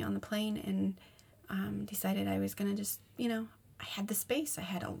with me on the plane, and decided I was going to just, I had the space. I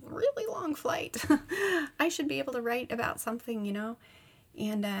had a really long flight. I should be able to write about something,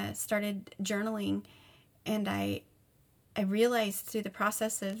 and started journaling. And I realized through the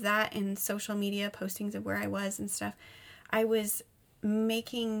process of that and social media postings of where I was and stuff, I was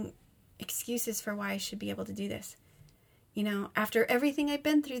making excuses for why I should be able to do this. After everything I've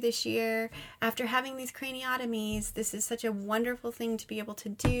been through this year, after having these craniotomies, this is such a wonderful thing to be able to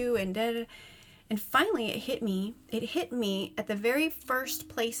do. And finally it hit me. It hit me at the very first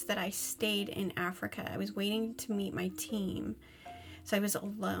place that I stayed in Africa. I was waiting to meet my team. So I was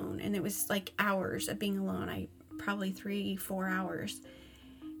alone, and it was like hours of being alone. Probably 3-4 hours.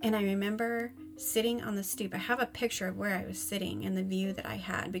 And I remember sitting on the stoop. I have a picture of where I was sitting and the view that I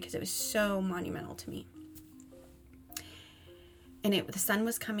had because it was so monumental to me. And the sun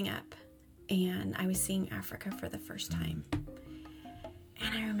was coming up, and I was seeing Africa for the first time.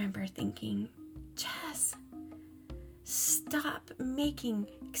 And I remember thinking, Jess, stop making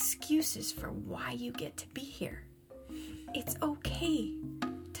excuses for why you get to be here. It's okay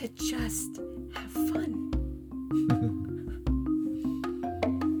to just have fun.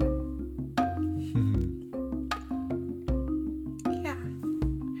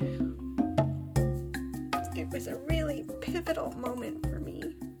 It was a really pivotal moment for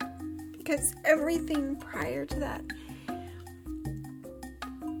me because everything prior to that,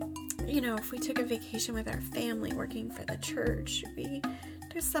 if we took a vacation with our family working for the church, we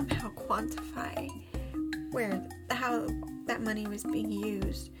to somehow quantify how that money was being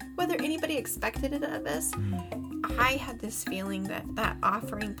used, whether anybody expected it of us. I had this feeling that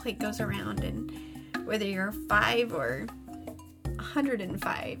offering plate goes around, and whether you're 5 or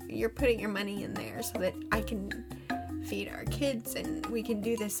 105, you're putting your money in there so that I can feed our kids and we can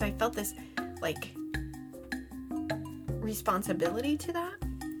do this. So I felt this responsibility to that,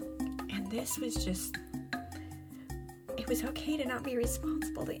 and this was just, it was okay to not be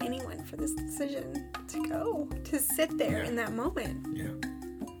responsible to anyone for this decision to sit there in that moment.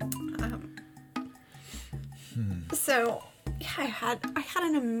 So I had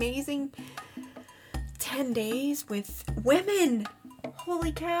an amazing 10 days with women.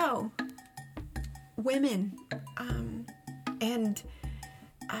 Holy cow. Women. And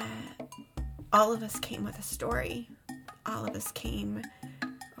all of us came with a story. All of us came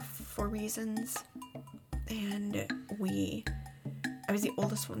for reasons. And I was the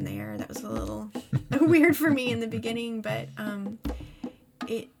oldest one there. That was a little weird for me in the beginning, but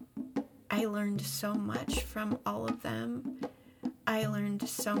I learned so much from all of them. I learned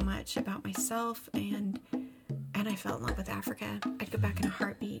so much about myself, and I fell in love with Africa. I'd go back in a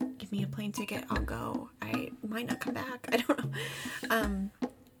heartbeat. Give me a plane ticket, I'll go. I might not come back. I don't know.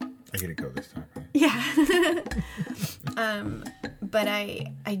 I get to go this time, right? Yeah. But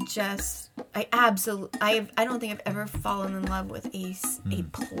I don't think I've ever fallen in love with a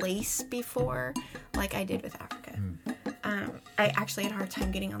place before like I did with Africa. I actually had a hard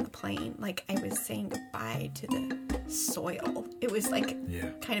time getting on the plane. Like, I was saying goodbye to the soil. It was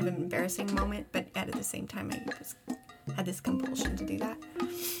kind of an embarrassing moment, but at the same time, I just had this compulsion to do that.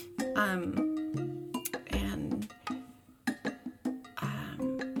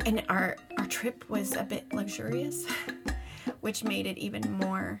 And our trip was a bit luxurious, which made it even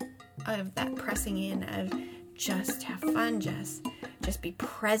more of that pressing in of just have fun, just be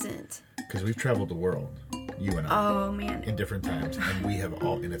present. Because we've traveled the world, you and I. Oh, man. In different times. And we have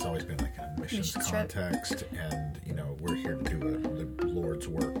and it's always been like a missions context. And, we're here to do the Lord's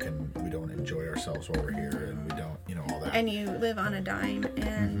work, and we don't enjoy ourselves while we're here, and we don't, all that. And you live on a dime,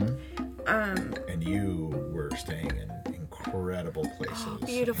 and... and you were staying in incredible places.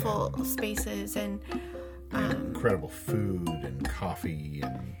 Beautiful spaces, and incredible food, and coffee,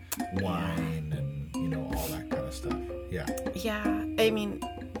 and wine, and, all that kind of stuff. Yeah. Yeah. I mean...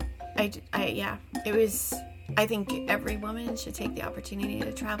 it was, I think every woman should take the opportunity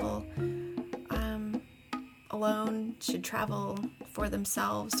to travel alone, should travel for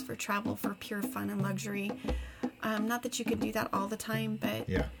themselves, travel for pure fun and luxury. Not that you can do that all the time, but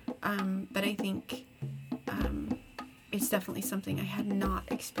but I think it's definitely something I had not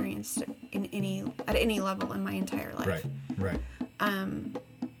experienced at any level in my entire life. Right.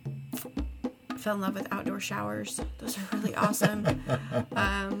 Fell in love with outdoor showers. Those are really awesome.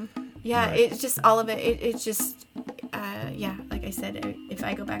 It's just all of it. It's just, like I said, if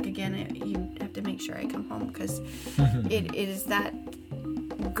I go back again, you have to make sure I come home, because it is that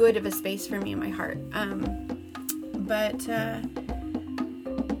good of a space for me in my heart. But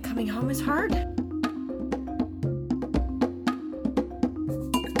coming home is hard.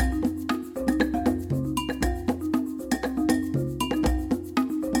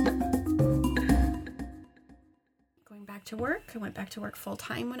 back to work. I went back to work full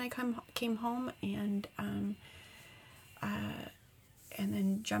time when I came home, and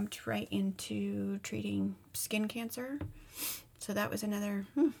then jumped right into treating skin cancer. So that was another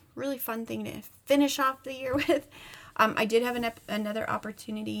really fun thing to finish off the year with. I did have another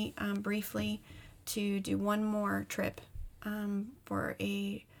opportunity briefly to do one more trip for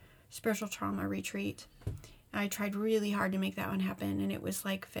a spiritual trauma retreat. I tried really hard to make that one happen, and it was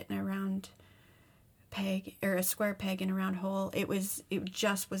like fitting a round peg, or a square peg in a round hole. It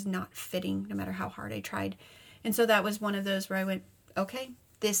just was not fitting, no matter how hard I tried. And so that was one of those where I went, okay,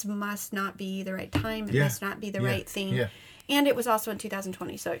 this must not be the right time. It must not be the right thing. Yeah. And it was also in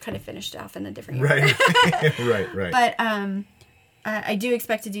 2020, so it kind of finished off in a different year. Right. right. But I do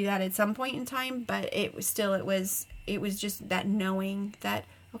expect to do that at some point in time, but it was just that knowing that,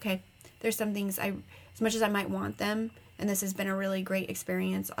 okay, there's some things as much as I might want them, and this has been a really great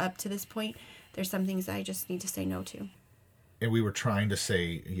experience up to this point, there's some things I just need to say no to. And we were trying to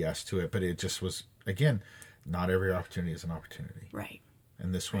say yes to it, but it just was, again, not every opportunity is an opportunity. Right.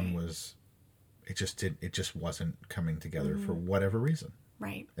 And this one was, it just wasn't coming together for whatever reason.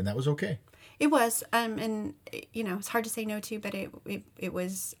 Right. And that was okay. It was, and it's hard to say no to, but it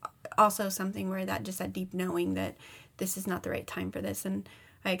was also something where that deep knowing that this is not the right time for this, and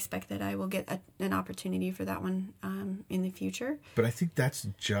I expect that I will get an opportunity for that one in the future. But I think that's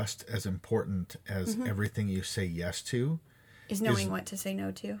just as important as everything you say yes to. Is knowing what to say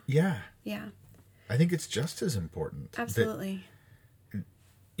no to. Yeah. Yeah. I think it's just as important. Absolutely. That,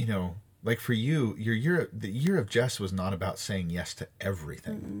 like for you, the year of Jess was not about saying yes to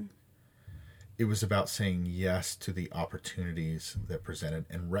everything. Mm-mm. It was about saying yes to the opportunities that presented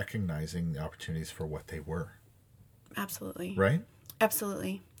and recognizing the opportunities for what they were. Absolutely. Right?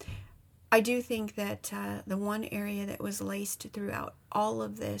 Absolutely. I do think that the one area that was laced throughout all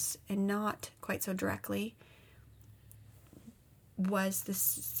of this, and not quite so directly, was the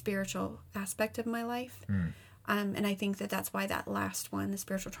spiritual aspect of my life. And I think that that's why that last one, the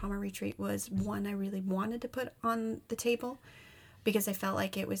spiritual trauma retreat, was one I really wanted to put on the table, because I felt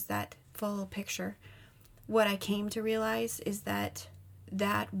like it was that full picture. What I came to realize is that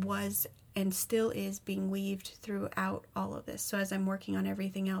was and still is being weaved throughout all of this. So as I'm working on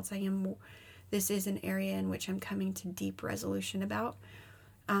everything else, this is an area in which I'm coming to deep resolution about.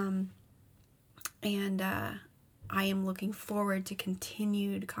 And I am looking forward to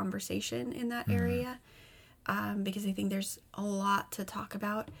continued conversation in that area, because I think there's a lot to talk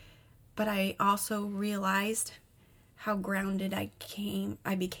about. But I also realized how grounded I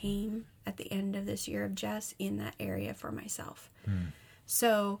became at the end of this year of Jess in that area for myself.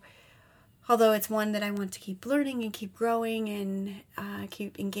 So although it's one that I want to keep learning and keep growing and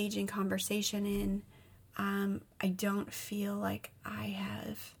keep engaging conversation in, I don't feel like I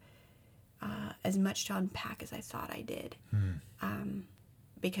have as much to unpack as I thought I did,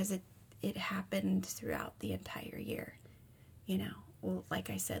 because it happened throughout the entire year, well, like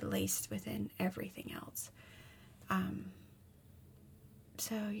I said, laced within everything else.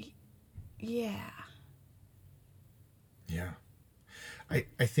 So, yeah. Yeah.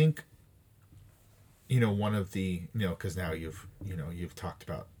 I think, one of the, because now you've talked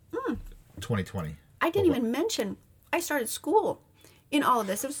about 2020. I didn't even mention, I started school in all of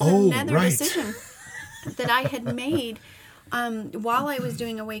this. It was another decision that I had made while I was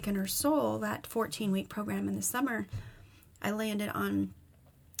doing Awaken Her Soul, that 14-week program in the summer. I landed on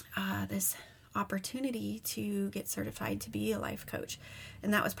this opportunity to get certified to be a life coach.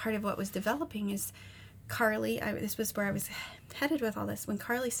 And that was part of what was developing is Carly, this was where I was headed with all this. When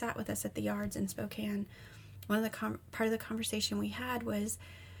Carly sat with us at the Yards in Spokane, part of the conversation we had was,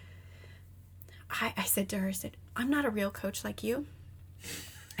 I said to her, I'm not a real coach like you.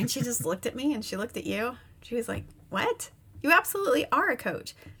 And she just looked at me and she looked at you. She was like, what? You absolutely are a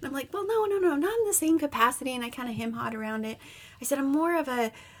coach. And I'm like, well, no, not in the same capacity. And I kind of hem-hawed around it. I said, I'm more of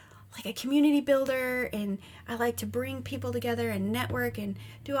a community builder, and I like to bring people together and network and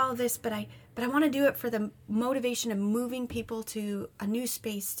do all of this, but I want to do it for the motivation of moving people to a new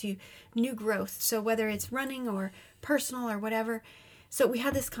space, to new growth. So whether it's running or personal or whatever. So we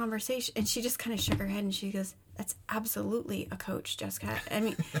had this conversation, and she just kind of shook her head and she goes, that's absolutely a coach, Jessica. I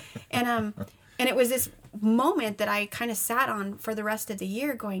mean, and it was this moment that I kind of sat on for the rest of the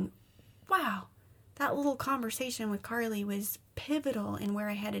year going, wow, that little conversation with Carly was pivotal in where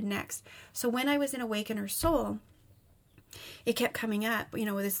I headed next. So when I was in Awaken Her Soul, it kept coming up, with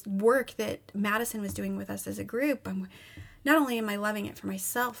this work that Madison was doing with us as a group. Not only am I loving it for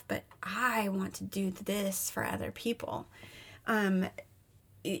myself, but I want to do this for other people.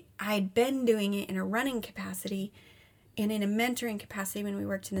 I'd been doing it in a running capacity and in a mentoring capacity when we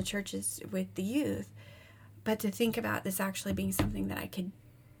worked in the churches with the youth. But to think about this actually being something that I could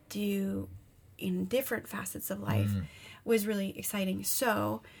do in different facets of life was really exciting.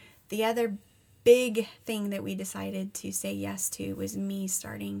 So the other big thing that we decided to say yes to was me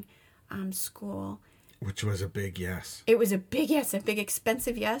starting school. Which was a big yes. It was a big yes, a big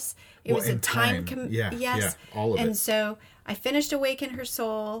expensive yes. It was a time yes. Yeah, all of it. And so I finished Awaken Her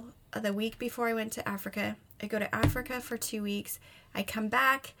Soul the week before I went to Africa. I go to Africa for 2 weeks. I come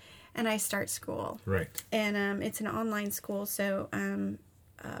back and I start school. Right. And it's an online school, so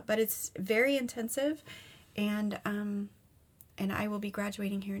but it's very intensive, and I will be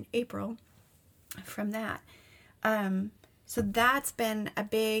graduating here in April from that. So that's been a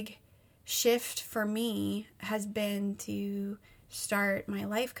big shift for me, has been to start my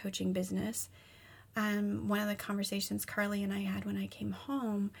life coaching business. One of the conversations Carly and I had when I came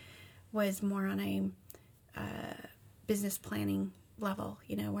home was more on a business planning level,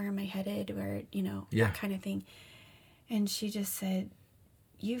 where am I headed, where, that kind of thing. And she just said,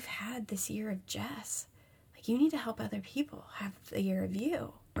 you've had this year of Jess. Like, you need to help other people have the year of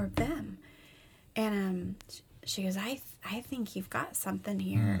you or them. And she goes, I think you've got something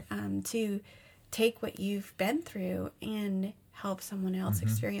here to take what you've been through and help someone else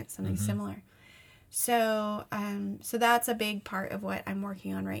experience something similar. So so that's a big part of what I'm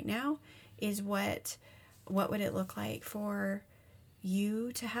working on right now, is what would it look like for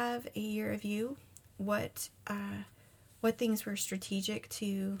you to have a year of you? What things were strategic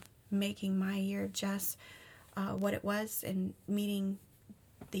to making my year of Jess what it was, and meeting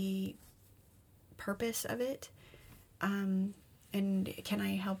the purpose of it, and can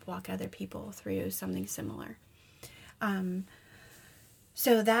I help walk other people through something similar?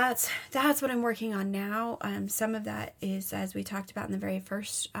 So that's what I'm working on now. Some of that is, as we talked about in the very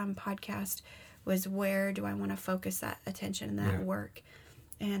first podcast, was where do I want to focus that attention and that work.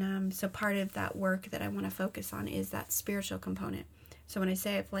 And so part of that work that I want to focus on is that spiritual component. So when I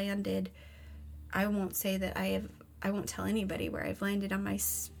say I've landed, I won't say that I won't tell anybody where I've landed on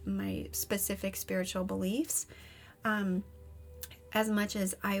my specific spiritual beliefs, as much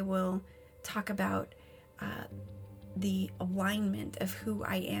as I will talk about the alignment of who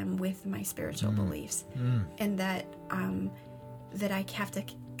I am with my spiritual beliefs, and that I have to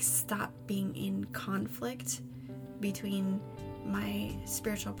stop being in conflict between my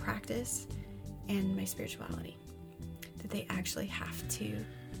spiritual practice and my spirituality, that they actually have to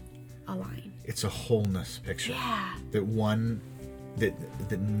align. It's a wholeness picture. Yeah.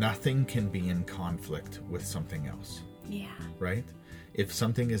 That nothing can be in conflict with something else. Yeah. Right? If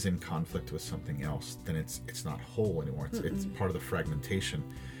something is in conflict with something else, then it's not whole anymore. It's part of the fragmentation.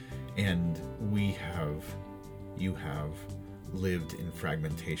 And you have lived in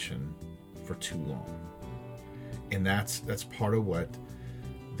fragmentation for too long. And that's part of what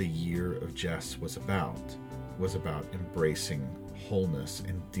the year of Jess was about embracing wholeness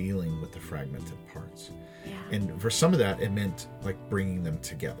and dealing with the fragmented parts. Yeah. And for some of that, it meant like bringing them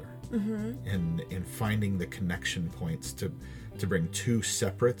together and finding the connection points to bring two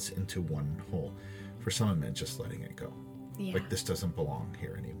separates into one whole. For some, it meant just letting it go. Yeah. Like, this doesn't belong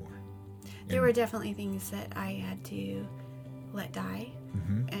here anymore. There were definitely things that I had to let die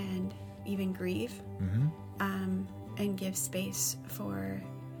and even grieve, and give space for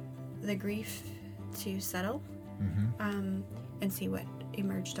the grief to settle, and see what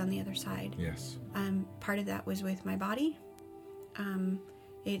emerged on the other side. Yes. Part of that was with my body.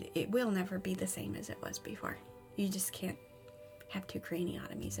 It will never be the same as it was before. You just can't have two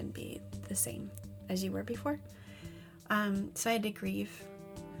craniotomies and be the same as you were before. So I had to grieve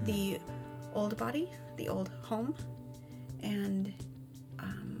the old body, the old home, and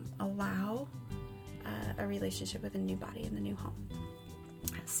allow a relationship with a new body in the new home.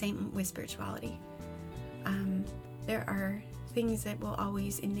 Same with spirituality. There are things that will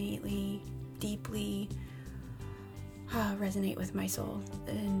always innately, deeply resonate with my soul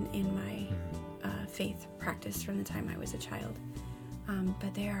in my faith practice from the time I was a child.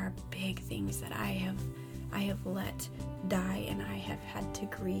 But there are big things that I have let die, and I have had to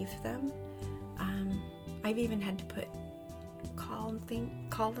grieve them. I've even had to put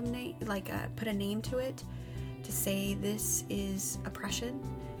a name to it, to say this is oppression,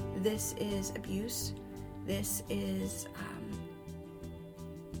 this is abuse, this is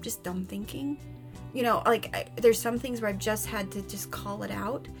just dumb thinking. There's some things where I've just had to just call it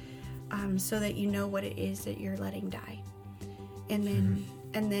out, so that you know what it is that you're letting die, and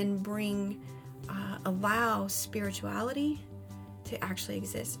then allow spirituality to actually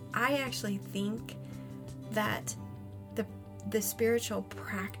exist. I actually think that the spiritual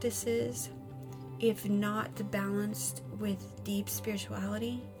practices, if not balanced with deep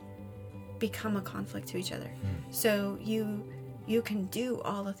spirituality, become a conflict to each other. So you can do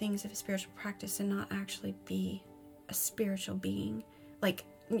all the things of a spiritual practice and not actually be a spiritual being. Like,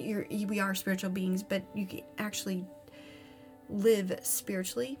 we are spiritual beings, but you can actually live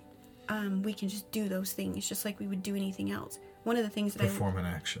spiritually. We can just do those things just like we would do anything else. One of the things that perform an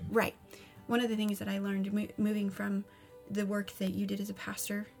action. Right. One of the things that I learned moving from the work that you did as a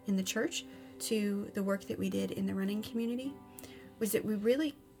pastor in the church to the work that we did in the running community was that we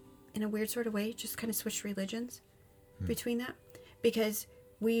really, in a weird sort of way, just kind of switched religions between that, because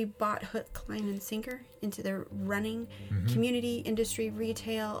we bought hook, line, and sinker into the running community, industry,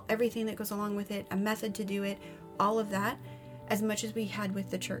 retail, everything that goes along with it, a method to do it, all of that, as much as we had with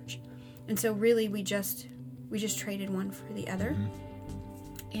the church. And so really we just traded one for the other.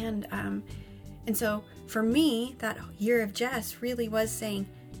 And so for me, that year of Jess really was saying,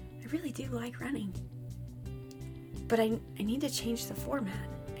 I really do like running, but I need to change the format.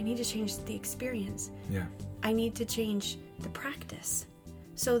 I need to change the experience. Yeah. I need to change the practice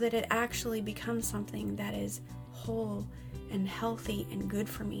so that it actually becomes something that is whole and healthy and good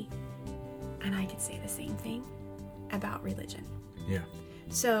for me. And I could say the same thing about religion. Yeah.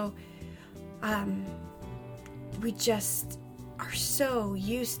 So, we just are so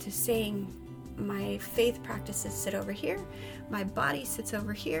used to saying my faith practices sit over here, my body sits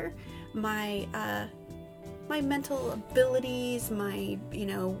over here, my mental abilities, my,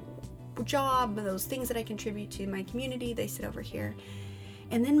 job, those things that I contribute to my community, they sit over here.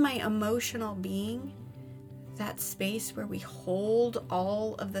 And then my emotional being, that space where we hold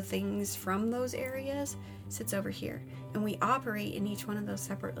all of the things from those areas, sits over here. And we operate in each one of those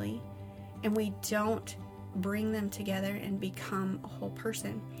separately. And we don't bring them together and become a whole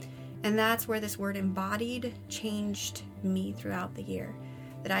person. And that's where this word embodied changed me throughout the year.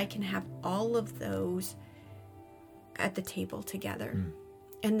 That I can have all of those at the table together.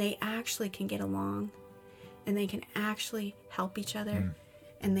 And they actually can get along. And they can actually help each other.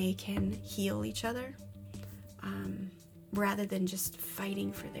 And they can heal each other. Rather than just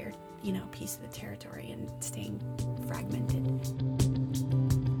fighting for their, piece of the territory and staying fragmented.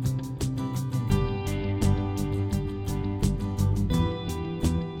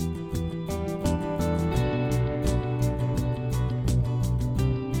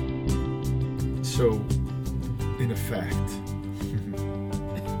 So, in effect,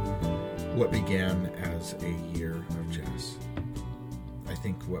 what began as a year of Jess, I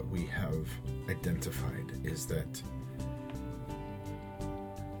think what we have identified is that,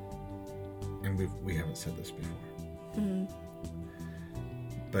 and we haven't said this before,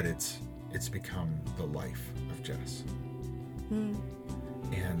 but it's become the life of Jess, and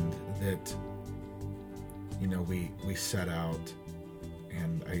that we set out.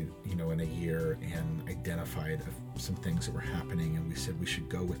 And I, in a year, and identified some things that were happening, and we said we should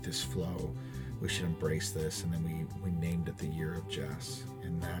go with this flow, we should embrace this, and then we named it the Year of Jess.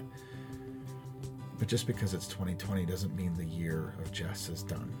 And that, but just because it's 2020 doesn't mean the Year of Jess is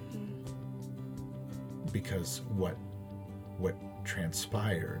done, because what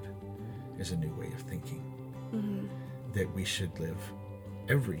transpired is a new way of thinking, that we should live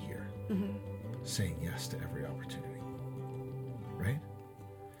every year saying yes to every opportunity, right?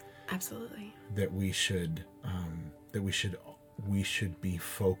 Absolutely. That we should be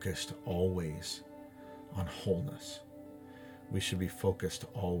focused always on wholeness. We should be focused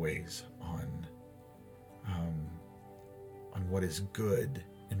always on what is good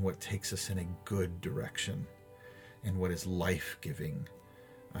and what takes us in a good direction, and what is life-giving,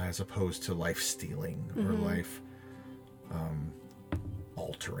 as opposed to life-stealing or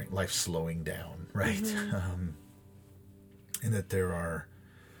life-altering, life-slowing down, right? And that there are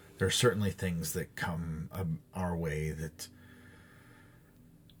certainly things that come our way that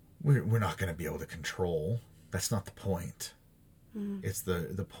we're not going to be able to control. That's not the point. It's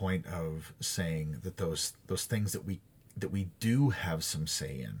the point of saying that those things that we do have some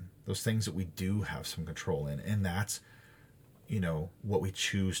say in, those things that we do have some control in, and that's what we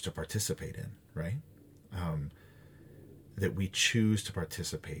choose to participate in, right? That we choose to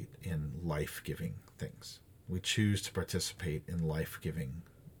participate in life-giving things. We choose to participate in life-giving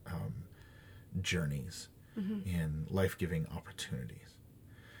journeys, and life-giving opportunities.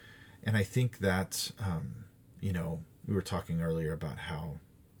 And I think that, we were talking earlier about how,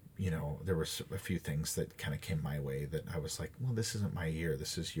 there were a few things that kind of came my way that I was like, well, this isn't my year,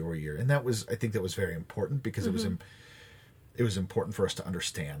 this is your year. And I think that was very important, because it was important for us to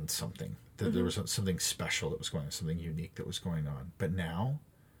understand something, that there was something special that was going on, something unique that was going on. But now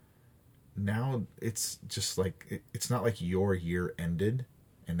it's just like, it's not like your year ended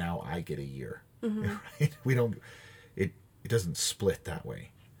and now I get a year, right? It doesn't split that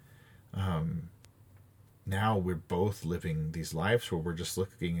way. Now we're both living these lives where we're just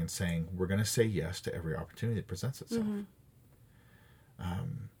looking and saying, we're going to say yes to every opportunity that presents itself.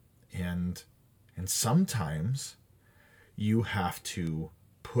 And sometimes you have to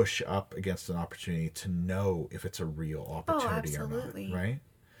push up against an opportunity to know if it's a real opportunity or not, right?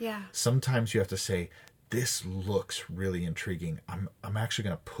 Yeah. Sometimes you have to say, this looks really intriguing. I'm actually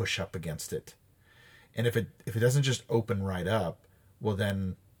going to push up against it. And if it doesn't just open right up, well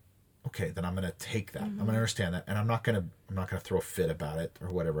then, okay, then I'm going to take that. I'm going to understand that, and I'm not going to throw a fit about it or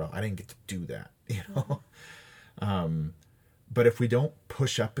whatever. I didn't get to do that, you know. But if we don't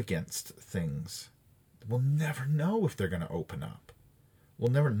push up against things, we'll never know if they're going to open up.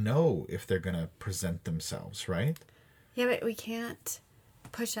 We'll never know if they're going to present themselves, right? Yeah, but we can't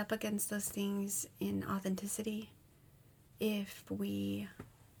push up against those things in authenticity if we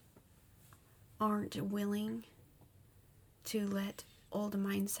aren't willing to let old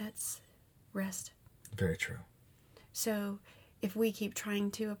mindsets rest. Very true. So if we keep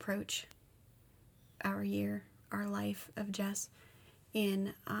trying to approach our life of Jess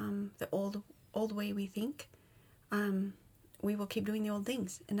in the old way we think, we will keep doing the old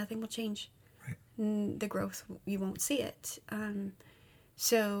things and nothing will change. Right. The growth, you won't see it.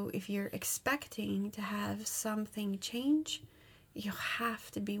 So if you're expecting to have something change, you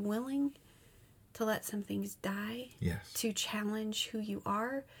have to be willing to let some things die. Yes. To challenge who you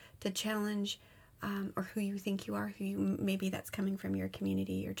are, to challenge or who you think you are, maybe that's coming from your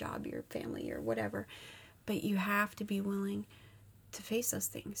community, your job, your family, or whatever. But you have to be willing to face those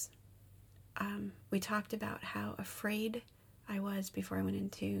things. We talked about how afraid I was before I went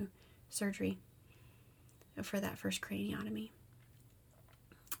into surgery for that first craniotomy.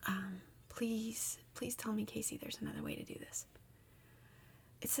 Please tell me, Casey, there's another way to do this.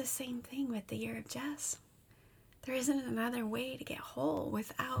 It's the same thing with the year of Jess. There isn't another way to get whole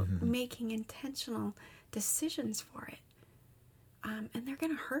without making intentional decisions for it. And they're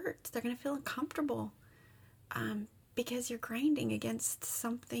going to hurt. They're going to feel uncomfortable because you're grinding against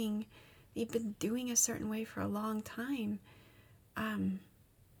something you've been doing a certain way for a long time. I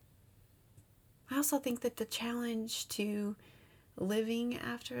also think that the challenge to living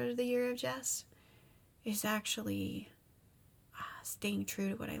after the year of Jess is actually staying true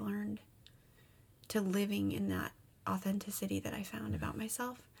to what I learned, to living in that authenticity that I found about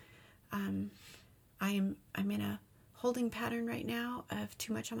myself. I'm in a holding pattern right now of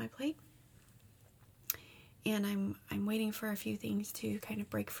too much on my plate, and I'm waiting for a few things to kind of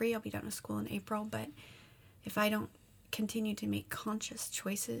break free. I'll be done with school in April, but if I don't continue to make conscious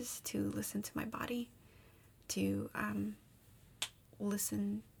choices to listen to my body, to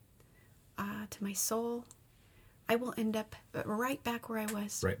listen to my soul, I will end up right back where I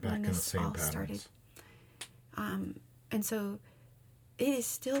was when this all started. And so it is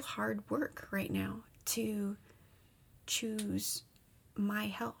still hard work right now to choose my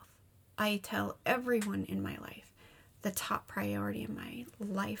health. I tell everyone in my life the top priority in my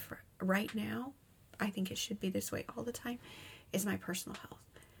life right now, I think it should be this way all the time, is my personal health.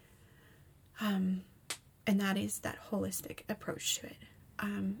 And that is that holistic approach to it.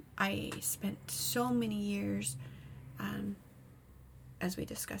 I spent so many years, as we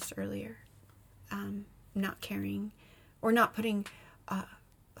discussed earlier, not caring or not putting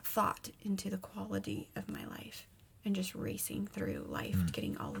thought into the quality of my life and just racing through life,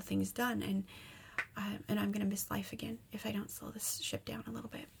 getting all the things done. And I'm going to miss life again if I don't slow this ship down a little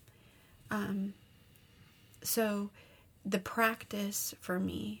bit. So the practice for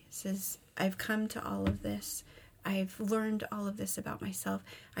me says I've come to all of this. I've learned all of this about myself.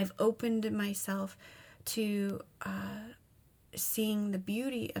 I've opened myself to seeing the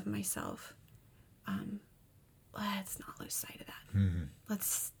beauty of myself. Let's not lose sight of that.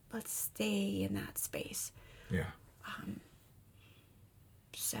 Let's stay in that space. Yeah.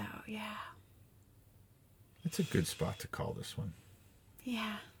 So yeah. It's a good spot to call this one.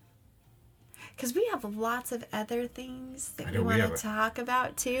 Yeah. Because we have lots of other things that we want to talk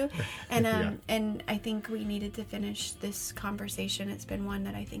about too, and and I think we needed to finish this conversation. It's been one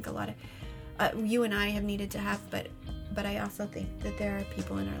that I think a lot of you and I have needed to have, but I also think that there are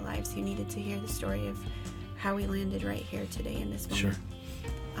people in our lives who needed to hear the story of how we landed right here today in this moment,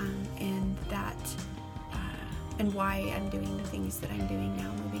 and that and why I'm doing the things that I'm doing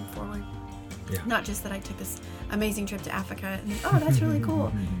now moving forward. Yeah. Not just that I took this amazing trip to Africa and that's really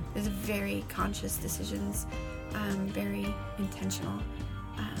cool. There's very conscious decisions, very intentional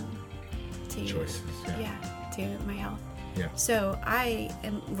to choices. To my health. Yeah. So I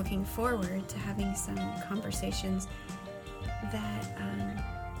am looking forward to having some conversations that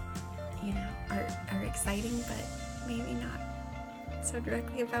are exciting, but maybe not so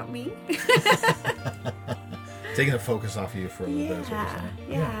directly about me. Taking the focus off of you for a little bit. Is what you're saying.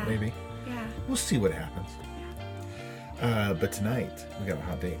 Yeah. Maybe. Yeah. We'll see what happens. But tonight we got a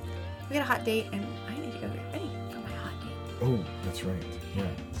hot date. We got a hot date, and I need to go get ready for my hot date. Oh, that's right. Yeah.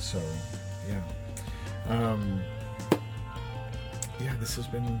 So, yeah. Yeah. This has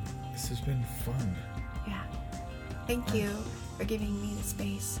been fun. Yeah. Thank you for giving me the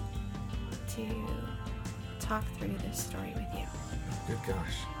space to talk through this story with you. Good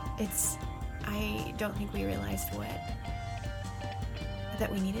gosh. I don't think we realized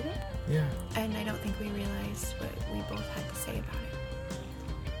that we needed it. Yeah. And I don't think we realized what we both had to say about it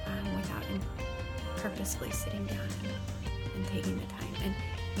without purposefully sitting down and taking the time. And,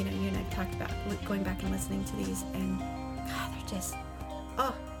 you and I've talked about going back and listening to these, and God, they're just,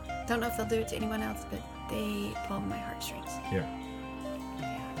 don't know if they'll do it to anyone else, but they pull my heartstrings. Yeah.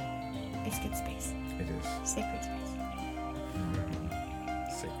 Yeah. It's good space. It is. Sacred space.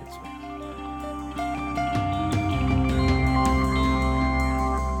 Sacred space.